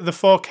reviewed the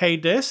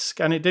 4K disc,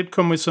 and it did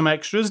come with some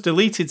extras,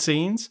 deleted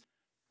scenes.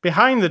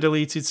 Behind the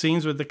deleted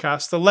scenes with the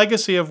cast, the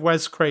legacy of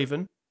Wes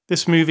Craven.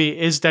 This movie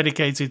is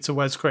dedicated to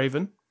Wes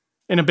Craven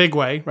in a big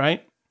way,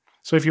 right?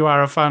 So if you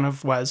are a fan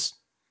of Wes,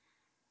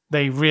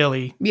 they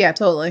really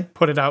totally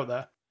put it out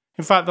there.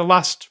 In fact, the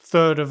last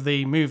third of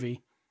the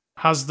movie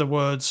has the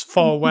words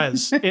for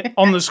Wes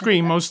on the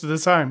screen most of the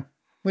time.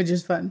 Which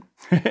is fun.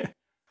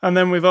 And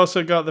then we've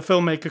also got the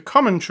filmmaker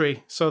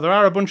commentary. So there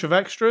are a bunch of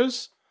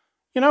extras.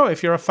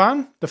 If you're a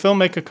fan, the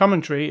filmmaker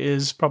commentary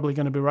is probably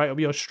going to be right up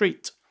your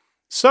street.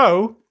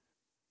 So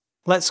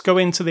let's go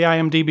into the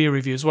IMDb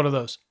reviews. What are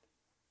those?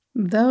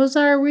 Those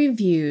are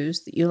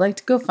reviews that you like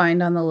to go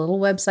find on the little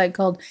website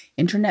called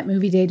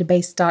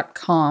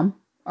internetmoviedatabase.com,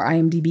 or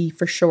IMDb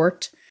for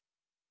short.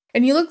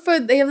 And you look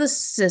they have this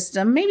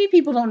system. Maybe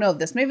people don't know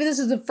this. Maybe this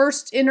is the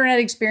first internet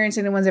experience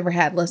anyone's ever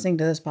had listening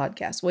to this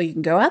podcast. Well, you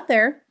can go out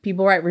there.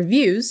 People write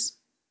reviews,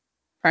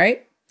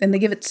 right? And they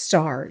give it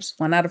stars.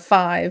 1 out of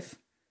 5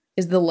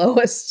 is the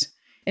lowest.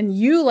 And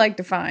you like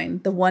to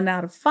find the 1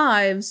 out of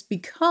 5s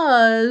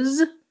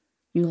because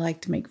you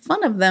like to make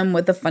fun of them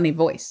with a funny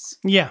voice.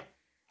 Yeah.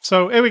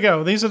 So here we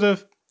go. These are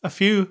a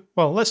few.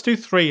 Well, let's do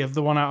 3 of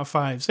the 1 out of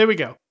 5s. Here we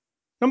go.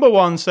 Number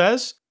 1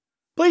 says,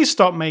 please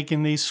stop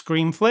making these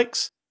Scream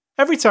flicks.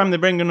 Every time they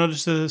bring another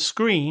to the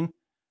screen,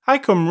 I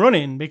come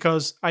running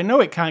because I know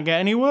it can't get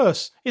any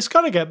worse. It's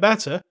got to get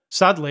better.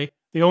 Sadly,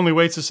 the only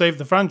way to save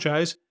the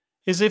franchise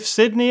is if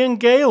Sidney and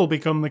Gale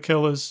become the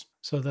killers.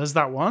 So there's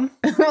that one.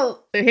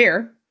 Well,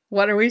 here,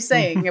 what are we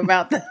saying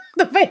about the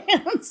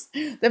fans?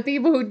 The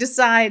people who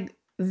decide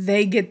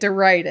they get to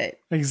write it.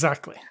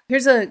 Exactly.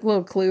 Here's a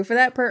little clue for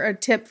that a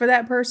tip for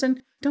that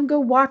person. Don't go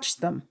watch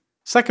them.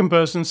 Second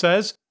person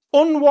says,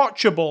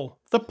 unwatchable.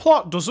 The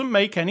plot doesn't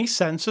make any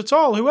sense at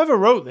all. Whoever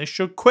wrote this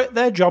should quit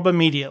their job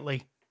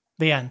immediately.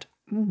 The end.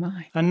 Oh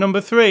my. And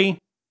number 3,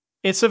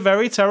 it's a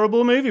very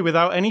terrible movie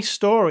without any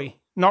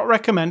story. Not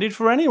recommended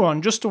for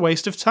anyone. Just a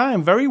waste of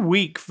time. Very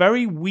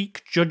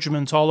weak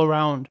judgment all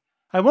around.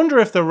 I wonder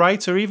if the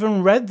writer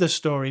even read the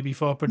story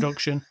before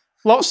production.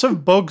 Lots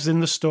of bugs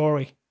in the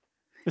story.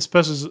 This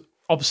person's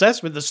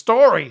obsessed with the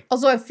story.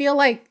 Also, I feel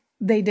like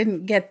they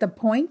didn't get the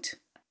point.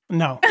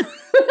 No.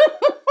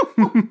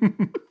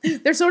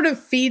 They're sort of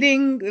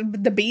feeding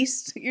the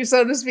beast,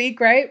 so to speak,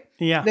 right?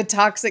 Yeah. The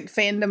toxic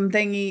fandom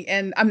thingy.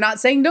 And I'm not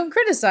saying don't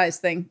criticize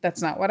things.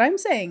 That's not what I'm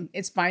saying.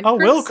 It's fine to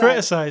we'll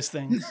criticize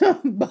things.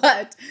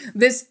 But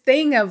this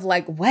thing of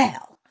like,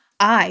 well,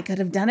 I could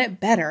have done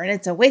it better, and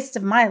it's a waste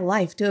of my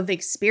life to have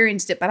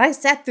experienced it, but I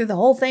sat through the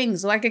whole thing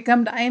so I could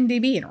come to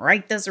IMDb and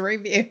write this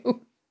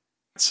review.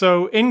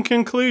 So, in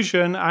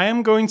conclusion, I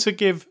am going to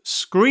give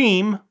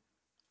Scream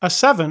a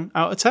 7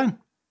 out of 10.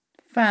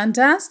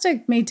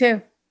 Fantastic. Me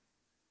too.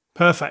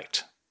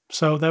 Perfect.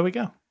 So, there we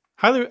go.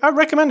 I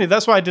recommend it.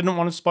 That's why I didn't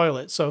want to spoil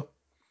it. So,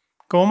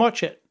 go and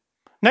watch it.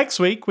 Next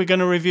week, we're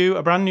going to review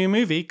a brand new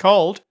movie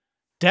called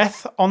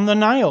Death on the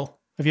Nile.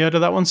 Have you heard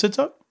of that one,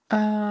 Sidtok?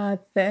 I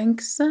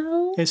think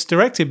so. It's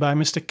directed by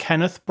Mr.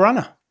 Kenneth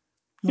Branagh.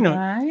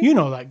 Right. You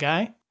know that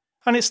guy.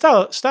 And it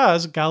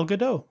stars Gal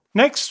Gadot.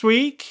 Next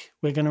week,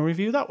 we're going to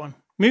review that one.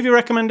 Movie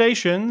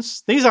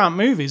recommendations. These aren't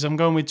movies. I'm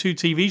going with 2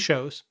 TV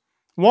shows.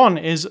 One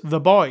is The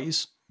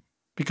Boys,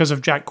 because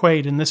of Jack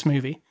Quaid in this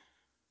movie.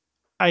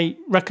 I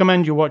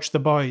recommend you watch The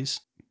Boys.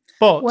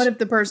 But What if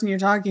the person you're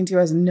talking to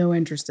has no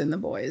interest in The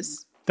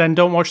Boys? then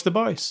don't watch The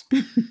Boys.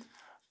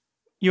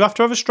 You have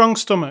to have a strong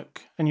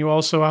stomach, and you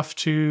also have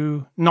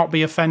to not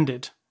be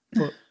offended.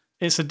 But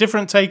it's a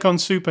different take on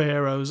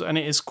superheroes, and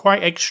it is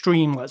quite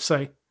extreme, let's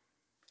say.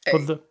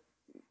 But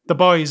the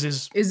Boys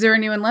is Is there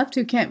anyone left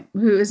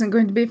who isn't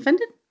going to be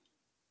offended?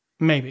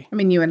 maybe. I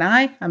mean, you and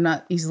I'm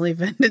not easily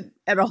offended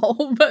at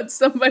all, but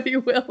somebody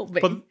will be.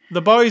 But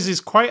The Boys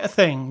is quite a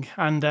thing,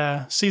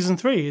 and season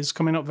 3 is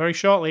coming up very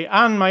shortly.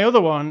 And my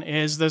other one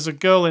is there's a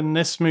girl in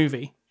this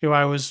movie who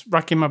I was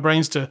racking my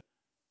brains to.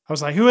 I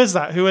was like, who is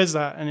that? Who is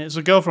that? And it's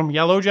a girl from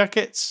Yellow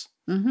Jackets,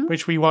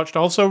 which we watched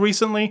also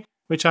recently,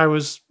 which I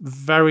was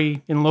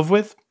very in love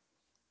with.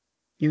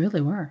 You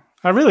really were.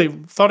 I really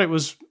thought it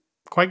was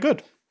quite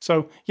good.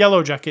 So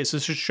Yellow Jackets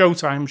is a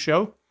Showtime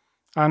show,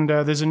 and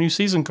there's a new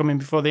season coming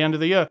before the end of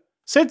the year.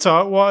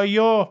 Sidtar, what are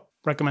your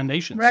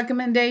recommendations?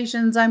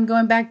 Recommendations. I'm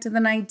going back to the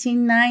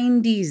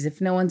 1990s if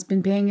no one's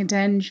been paying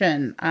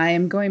attention. I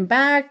am going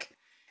back,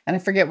 and I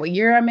forget what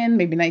year I'm in,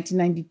 maybe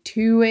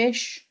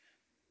 1992-ish.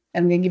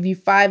 And I'm going to give you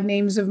 5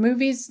 names of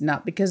movies,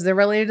 not because they're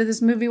related to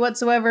this movie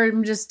whatsoever.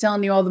 I'm just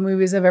telling you all the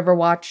movies I've ever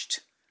watched,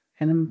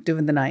 and I'm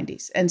doing the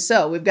 90s. And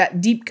so we've got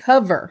Deep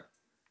Cover,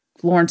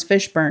 Lawrence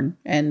Fishburne,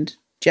 and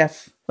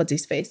Jeff, what's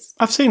his face?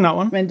 I've seen that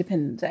one.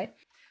 Independence Day.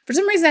 For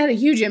some reason, it had a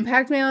huge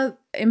impact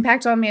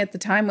on me at the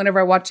time whenever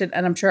I watched it,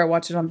 and I'm sure I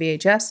watched it on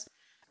VHS.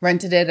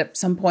 Rented it at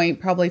some point,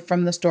 probably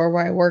from the store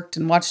where I worked,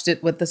 and watched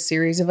it with a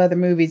series of other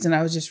movies, and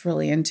I was just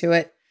really into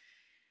it.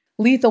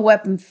 Lethal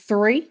Weapon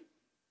 3,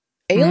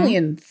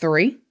 Alien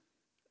 3,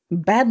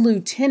 Bad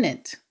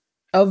Lieutenant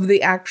of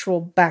the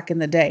actual back in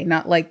the day,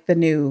 not like the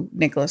new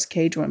Nicolas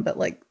Cage one, but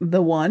like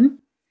the one,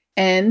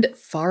 and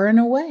Far and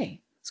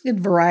Away. It's a good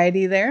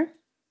variety there.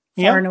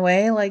 Far and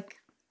Away, like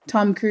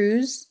Tom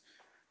Cruise.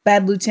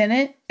 Bad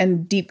Lieutenant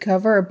and Deep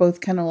Cover are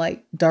both kind of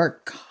like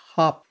dark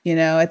cop,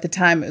 at the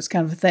time it was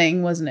kind of a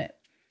thing, wasn't it?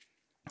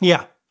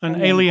 Yeah,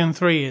 and Alien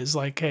 3 is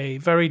like a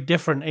very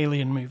different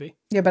Alien movie.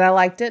 Yeah, but I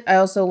liked it. I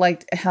also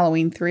liked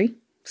Halloween 3,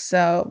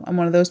 so I'm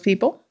one of those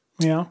people.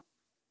 Yeah.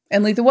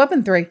 And Lethal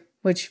Weapon 3,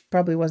 which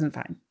probably wasn't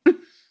fine.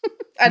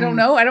 I don't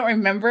know. I don't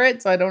remember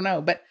it, so I don't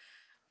know, but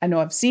I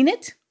know I've seen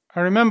it. I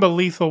remember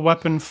Lethal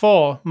Weapon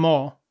 4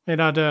 more. It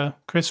had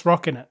Chris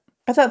Rock in it.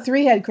 I thought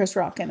 3 had Chris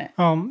Rock in it.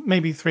 Oh,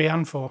 maybe 3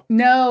 and 4.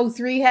 No,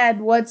 3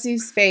 had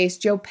what's-his-face?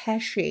 Joe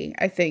Pesci,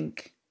 I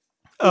think.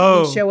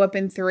 Oh. He'd show up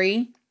in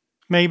 3.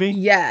 Maybe.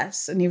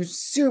 Yes, and he was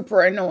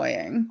super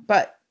annoying.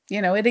 But,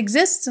 it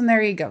exists, and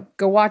there you go.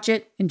 Go watch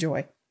it.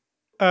 Enjoy.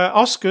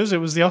 Oscars. It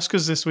was the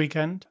Oscars this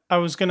weekend. I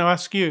was going to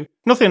ask you.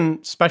 Nothing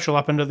special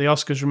happened at the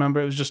Oscars, remember?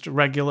 It was just a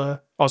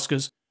regular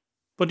Oscars.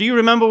 But do you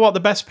remember what the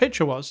best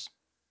picture was?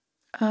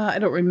 I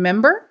don't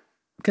remember,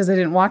 because I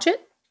didn't watch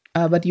it.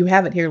 But you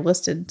have it here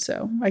listed,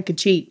 so I could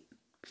cheat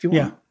if you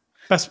want. Yeah.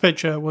 Best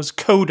picture was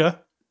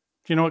CODA.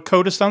 Do you know what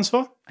CODA stands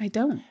for? I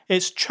don't.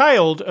 It's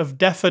Child of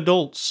Deaf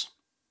Adults.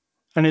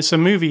 And it's a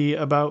movie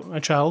about a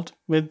child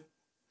with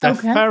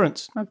deaf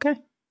parents. Okay.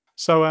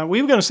 So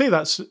we were going to see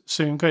that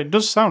soon, because it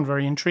does sound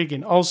very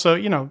intriguing. Also,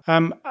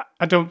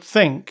 I don't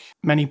think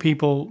many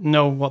people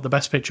know what the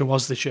best picture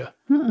was this year.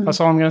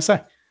 That's all I'm going to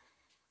say.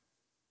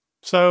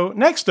 So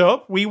next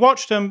up, we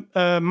watched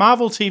a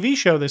Marvel TV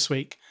show this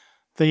week.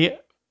 The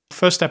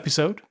first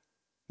episode,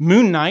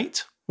 Moon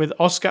Knight with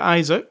Oscar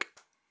Isaac.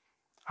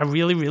 I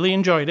really, really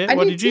enjoyed it.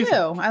 What did you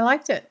think? I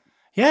liked it.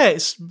 Yeah,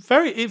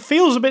 it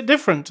feels a bit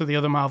different to the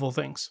other Marvel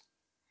things.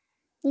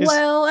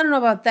 Well, I don't know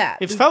about that.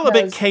 It felt a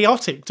bit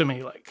chaotic to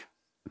me, like.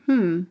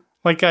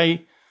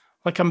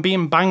 Like I'm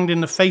being banged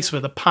in the face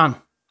with a pan.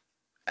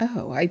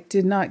 Oh, I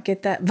did not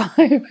get that vibe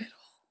at all.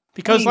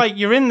 Because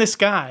you're in this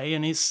guy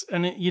and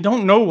you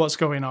don't know what's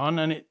going on,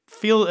 and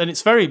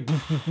it's very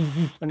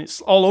and it's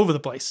all over the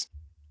place.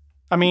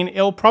 I mean,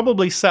 it'll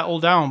probably settle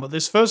down, but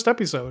this first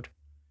episode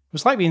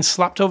was like being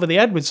slapped over the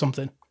head with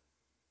something.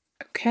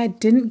 Okay, I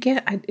didn't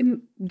get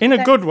in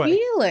a good way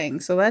feeling,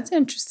 so that's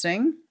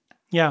interesting.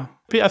 Yeah,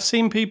 I've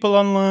seen people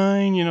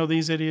online,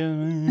 these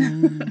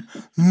idiots,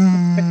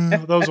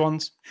 those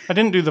ones. I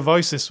didn't do the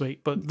voice this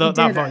week, but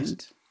that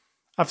voice.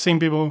 I've seen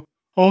people.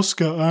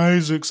 Oscar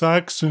Isaac's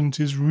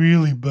accent is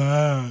really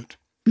bad,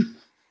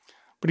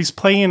 but he's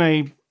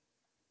playing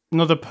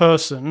another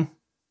person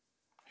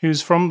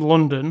who's from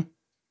London.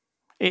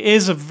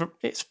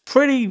 It's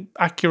pretty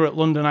accurate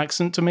London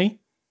accent to me.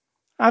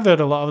 I've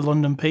heard a lot of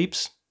London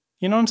peeps.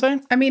 You know what I'm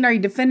saying? I mean, are you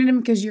defending him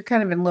because you're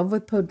kind of in love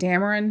with Poe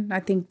Dameron? I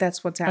think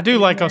that's what's happening. I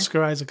do like here.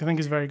 Oscar Isaac. I think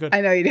he's very good.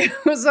 I know you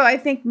do. So I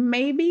think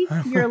maybe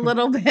you're a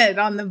little bit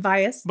on the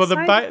biased but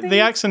side the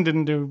accent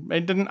didn't do. I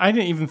didn't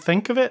even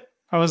think of it.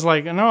 I was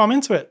like, no, I'm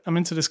into it. I'm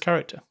into this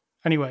character.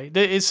 Anyway,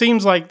 it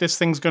seems like this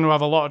thing's going to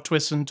have a lot of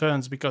twists and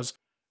turns because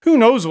who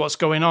knows what's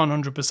going on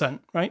 100%,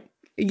 right?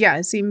 Yeah,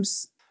 it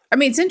seems I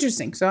mean, it's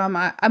interesting. So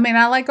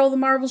I like all the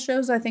Marvel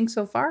shows, I think,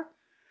 so far.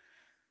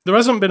 There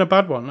hasn't been a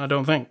bad one, I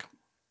don't think.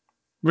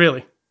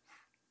 Really.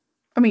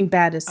 I mean,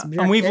 bad is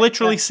subjective. And we've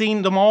literally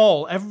seen them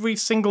all, every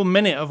single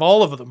minute of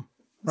all of them.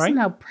 Right?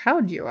 Listen how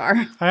proud you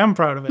are. I am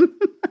proud of it.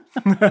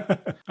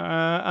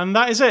 And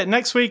that is it.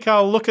 Next week,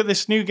 I'll look at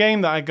this new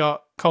game that I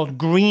got called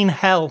Green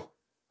Hell.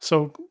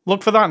 So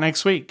look for that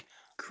next week.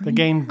 The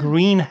game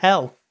Green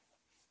Hell.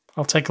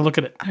 I'll take a look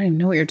at it. I don't even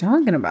know what you're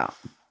talking about.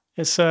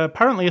 It's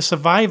apparently a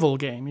survival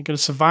game. You're going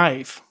to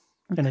survive.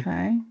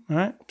 Okay. All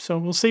right. So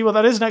we'll see what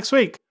that is next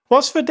week.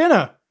 What's for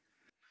dinner?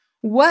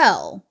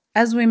 Well,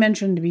 as we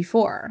mentioned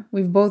before,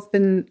 we've both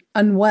been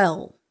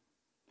unwell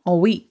all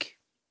week.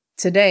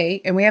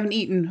 Today, and we haven't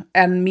eaten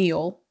a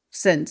meal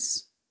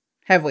since,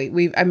 have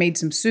we? I made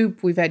some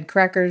soup. We've had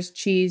crackers,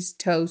 cheese,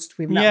 toast.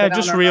 We've not been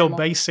just on real normal.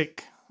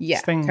 Basic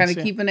things. Kind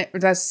of keeping it.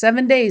 That's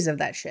 7 days of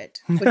that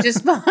shit, which is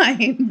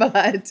fine.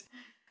 But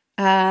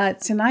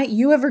tonight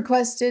you have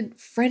requested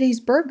Freddy's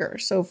Burger.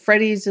 So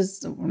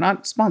Freddy's we're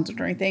not sponsored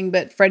or anything,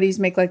 but Freddy's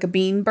make like a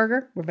bean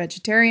burger. We're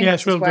vegetarian. Yeah,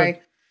 it's real good.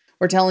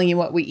 We're telling you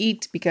what we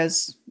eat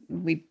because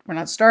we're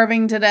not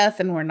starving to death,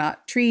 and we're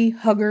not tree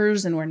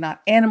huggers, and we're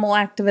not animal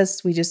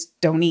activists. We just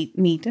don't eat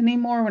meat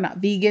anymore. We're not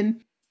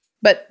vegan.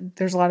 But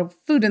there's a lot of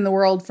food in the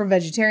world for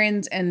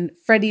vegetarians, and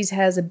Freddy's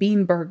has a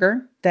bean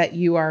burger that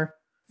you are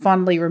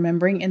fondly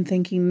remembering and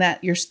thinking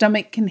that your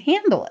stomach can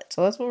handle it.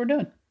 So that's what we're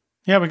doing.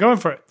 Yeah, we're going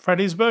for it.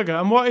 Freddy's Burger.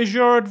 And what is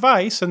your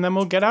advice? And then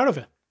we'll get out of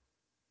it.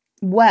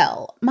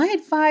 Well, my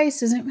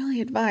advice isn't really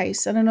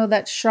advice. I don't know,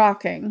 that's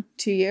shocking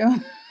to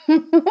you.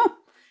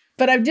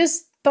 But I've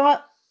just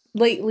thought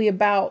lately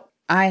about,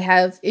 I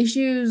have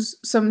issues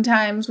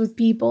sometimes with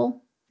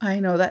people. I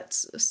know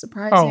that's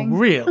surprising. Oh,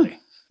 really?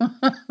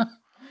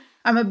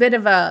 I'm a bit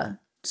of a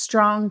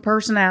strong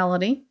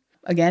personality.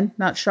 Again,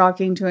 not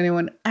shocking to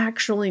anyone who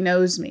actually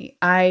knows me.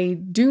 I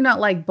do not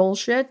like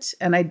bullshit,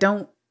 and I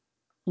don't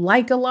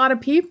like a lot of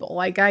people.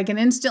 Like, I can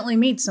instantly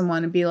meet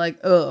someone and be like,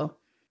 ugh.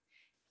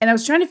 And I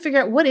was trying to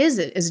figure out, what is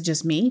it? Is it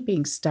just me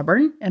being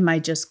stubborn? Am I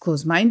just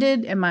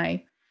closed-minded?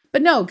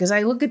 But no, because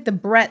I look at the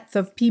breadth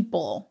of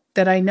people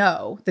that I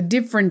know, the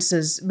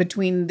differences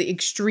between the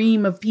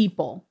extreme of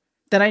people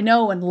that I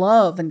know and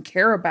love and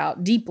care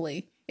about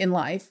deeply in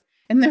life.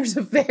 And there's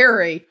a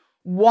very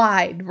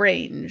wide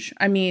range.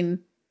 I mean,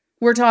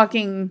 we're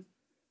talking,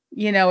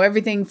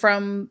 everything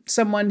from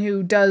someone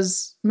who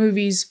does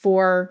movies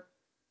for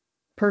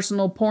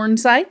personal porn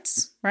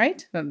sites,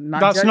 right?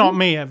 That's not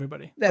me,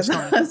 everybody. That's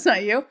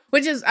not you.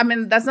 Which is,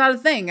 that's not a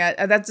thing.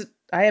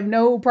 I have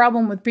no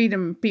problem with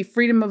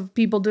freedom of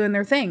people doing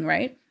their thing,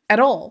 right? At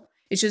all.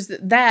 It's just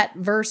that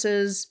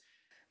versus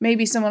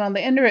maybe someone on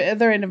the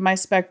other end of my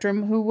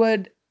spectrum who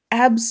would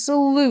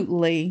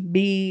absolutely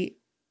be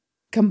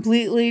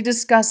completely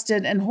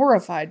disgusted and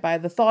horrified by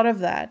the thought of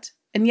that.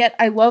 And yet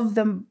I love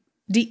them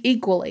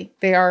equally.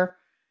 They are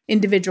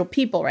individual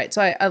people, right?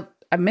 So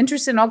I'm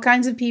interested in all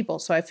kinds of people.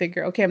 So I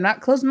figure, okay, I'm not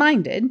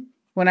closed-minded.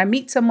 When I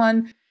meet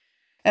someone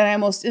and I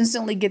almost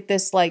instantly get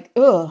this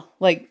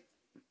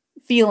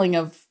feeling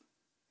of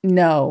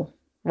no,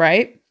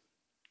 right?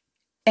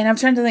 And I'm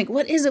trying to think,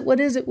 what is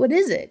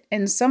it?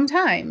 And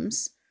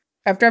sometimes,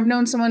 after I've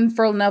known someone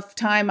for enough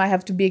time, I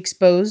have to be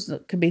exposed.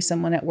 It could be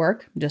someone at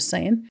work, I'm just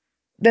saying.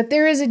 That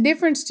there is a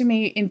difference to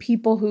me in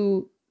people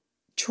who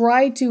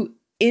try to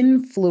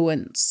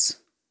influence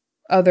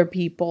other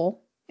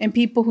people and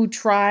people who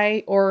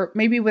try, or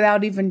maybe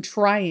without even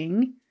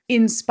trying,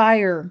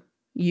 inspire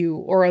you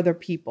or other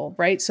people,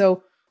 right?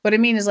 So what I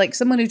mean is like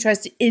someone who tries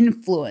to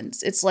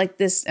influence. It's like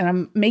this, and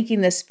I'm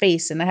making this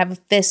face and I have a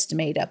fist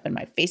made up and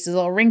my face is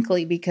all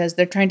wrinkly because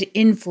they're trying to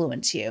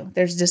influence you.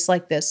 There's just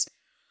like this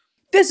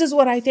is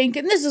what I think,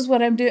 and this is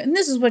what I'm doing, and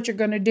this is what you're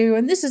going to do,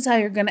 and this is how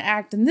you're going to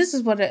act, and this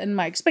is and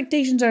my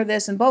expectations are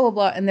this, and blah, blah,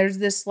 blah. And there's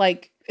this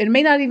it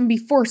may not even be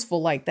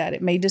forceful like that.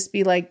 It may just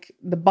be like,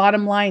 the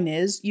bottom line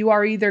is you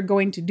are either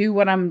going to do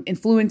what I'm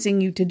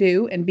influencing you to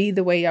do and be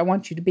the way I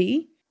want you to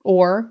be,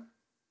 or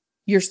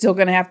you're still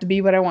going to have to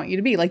be what I want you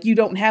to be. Like, you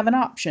don't have an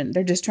option.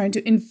 They're just trying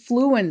to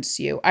influence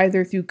you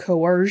either through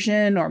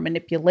coercion or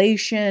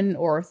manipulation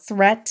or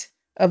threat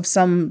of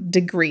some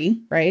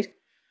degree, right?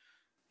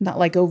 Not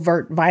like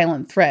overt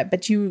violent threat,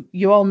 but you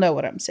all know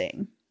what I'm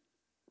saying.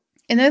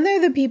 And then there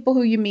are the people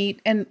who you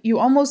meet and you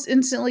almost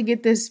instantly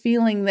get this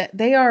feeling that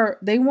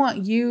they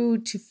want you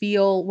to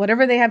feel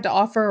whatever they have to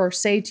offer or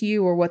say to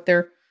you, or what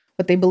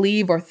they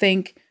believe or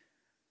think.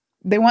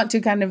 They want to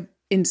kind of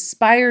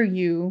inspire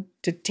you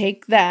to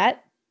take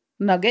that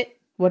nugget,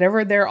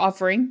 whatever they're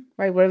offering,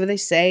 right? Whatever they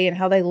say and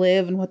how they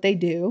live and what they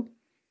do.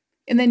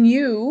 And then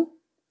you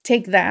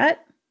take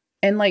that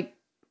and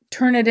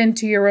turn it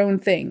into your own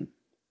thing.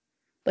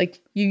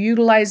 Like, you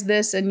utilize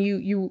this and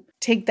you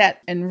take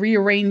that and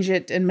rearrange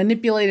it and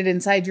manipulate it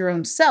inside your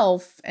own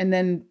self, and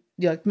then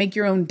you make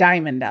your own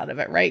diamond out of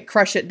it, right?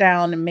 Crush it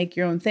down and make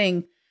your own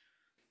thing.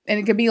 And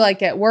it could be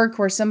like at work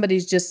where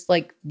somebody's just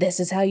like, this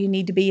is how you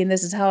need to be and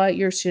this is how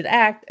you should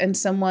act. And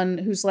someone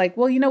who's like,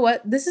 well, you know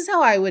what? This is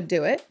how I would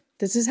do it.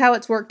 This is how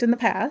it's worked in the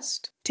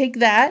past. Take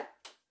that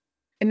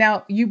And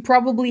now you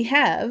probably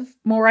have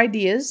more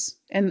ideas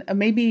and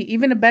maybe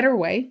even a better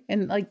way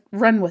and like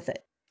run with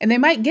it. And they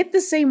might get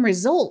the same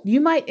result. You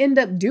might end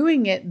up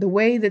doing it the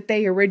way that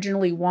they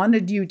originally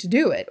wanted you to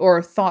do it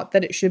or thought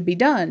that it should be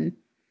done.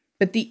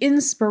 But the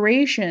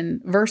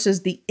inspiration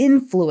versus the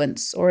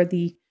influence or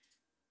the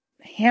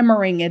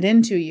hammering it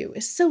into you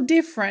is so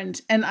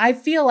different. And I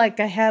feel like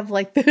I have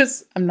like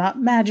this. I'm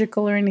not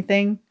magical or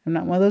anything. I'm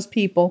not one of those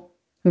people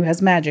who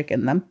has magic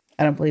in them.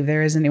 I don't believe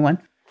there is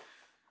anyone.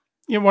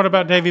 Yeah, what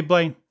about David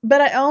Blaine?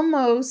 But I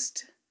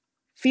almost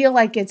feel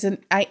like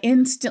I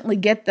instantly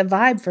get the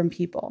vibe from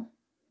people.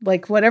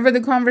 Like whatever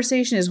the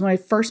conversation is when I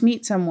first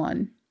meet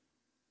someone,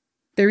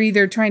 they're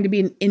either trying to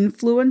be an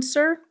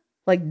influencer,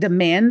 like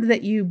demand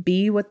that you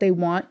be what they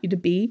want you to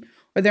be,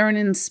 or they're an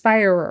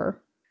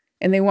inspirer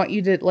and they want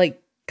you to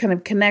like kind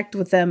of connect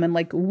with them and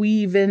like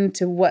weave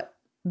into what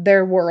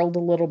their world a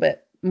little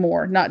bit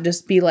more, not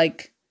just be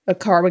like a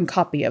carbon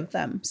copy of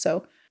them.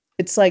 So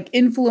it's like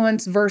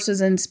influence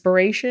versus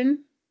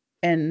inspiration.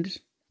 And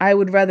I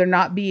would rather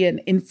not be an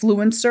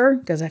influencer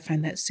because I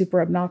find that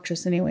super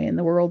obnoxious anyway in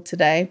the world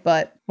today.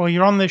 But well,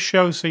 you're on this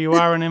show, so you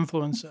are an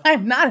influencer.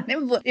 I'm not an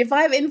influencer. If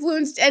I've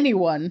influenced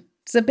anyone's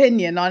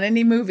opinion on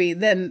any movie,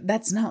 then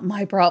that's not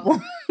my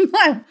problem.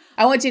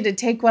 I want you to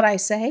take what I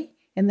say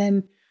and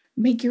then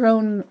make your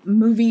own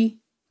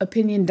movie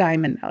opinion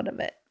diamond out of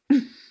it.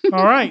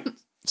 All right.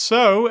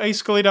 So,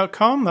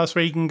 ascully.com, that's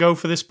where you can go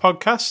for this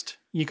podcast.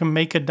 You can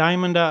make a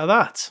diamond out of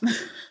that.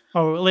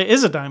 Oh, well, it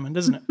is a diamond,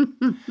 isn't it?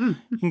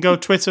 You can go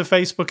Twitter,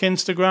 Facebook,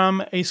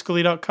 Instagram,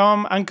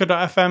 ascully.com,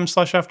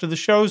 anchor.fm/after the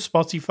show,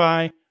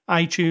 Spotify,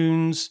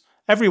 iTunes,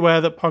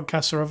 everywhere that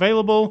podcasts are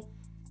available.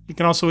 You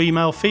can also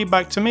email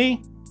feedback to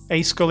me,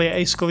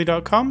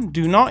 ascully@ascully.com.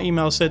 Do not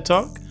email Sid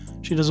Talk.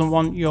 She doesn't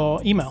want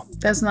your email.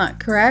 That's not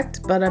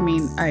correct, but I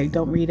mean, I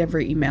don't read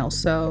every email,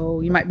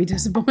 so you might be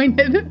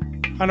disappointed.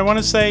 And I want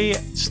to say,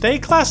 stay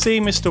classy,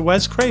 Mr.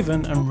 Wes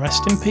Craven, and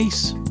rest in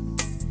peace.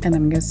 And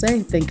I'm going to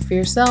say, think for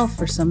yourself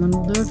or someone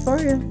will do it for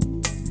you.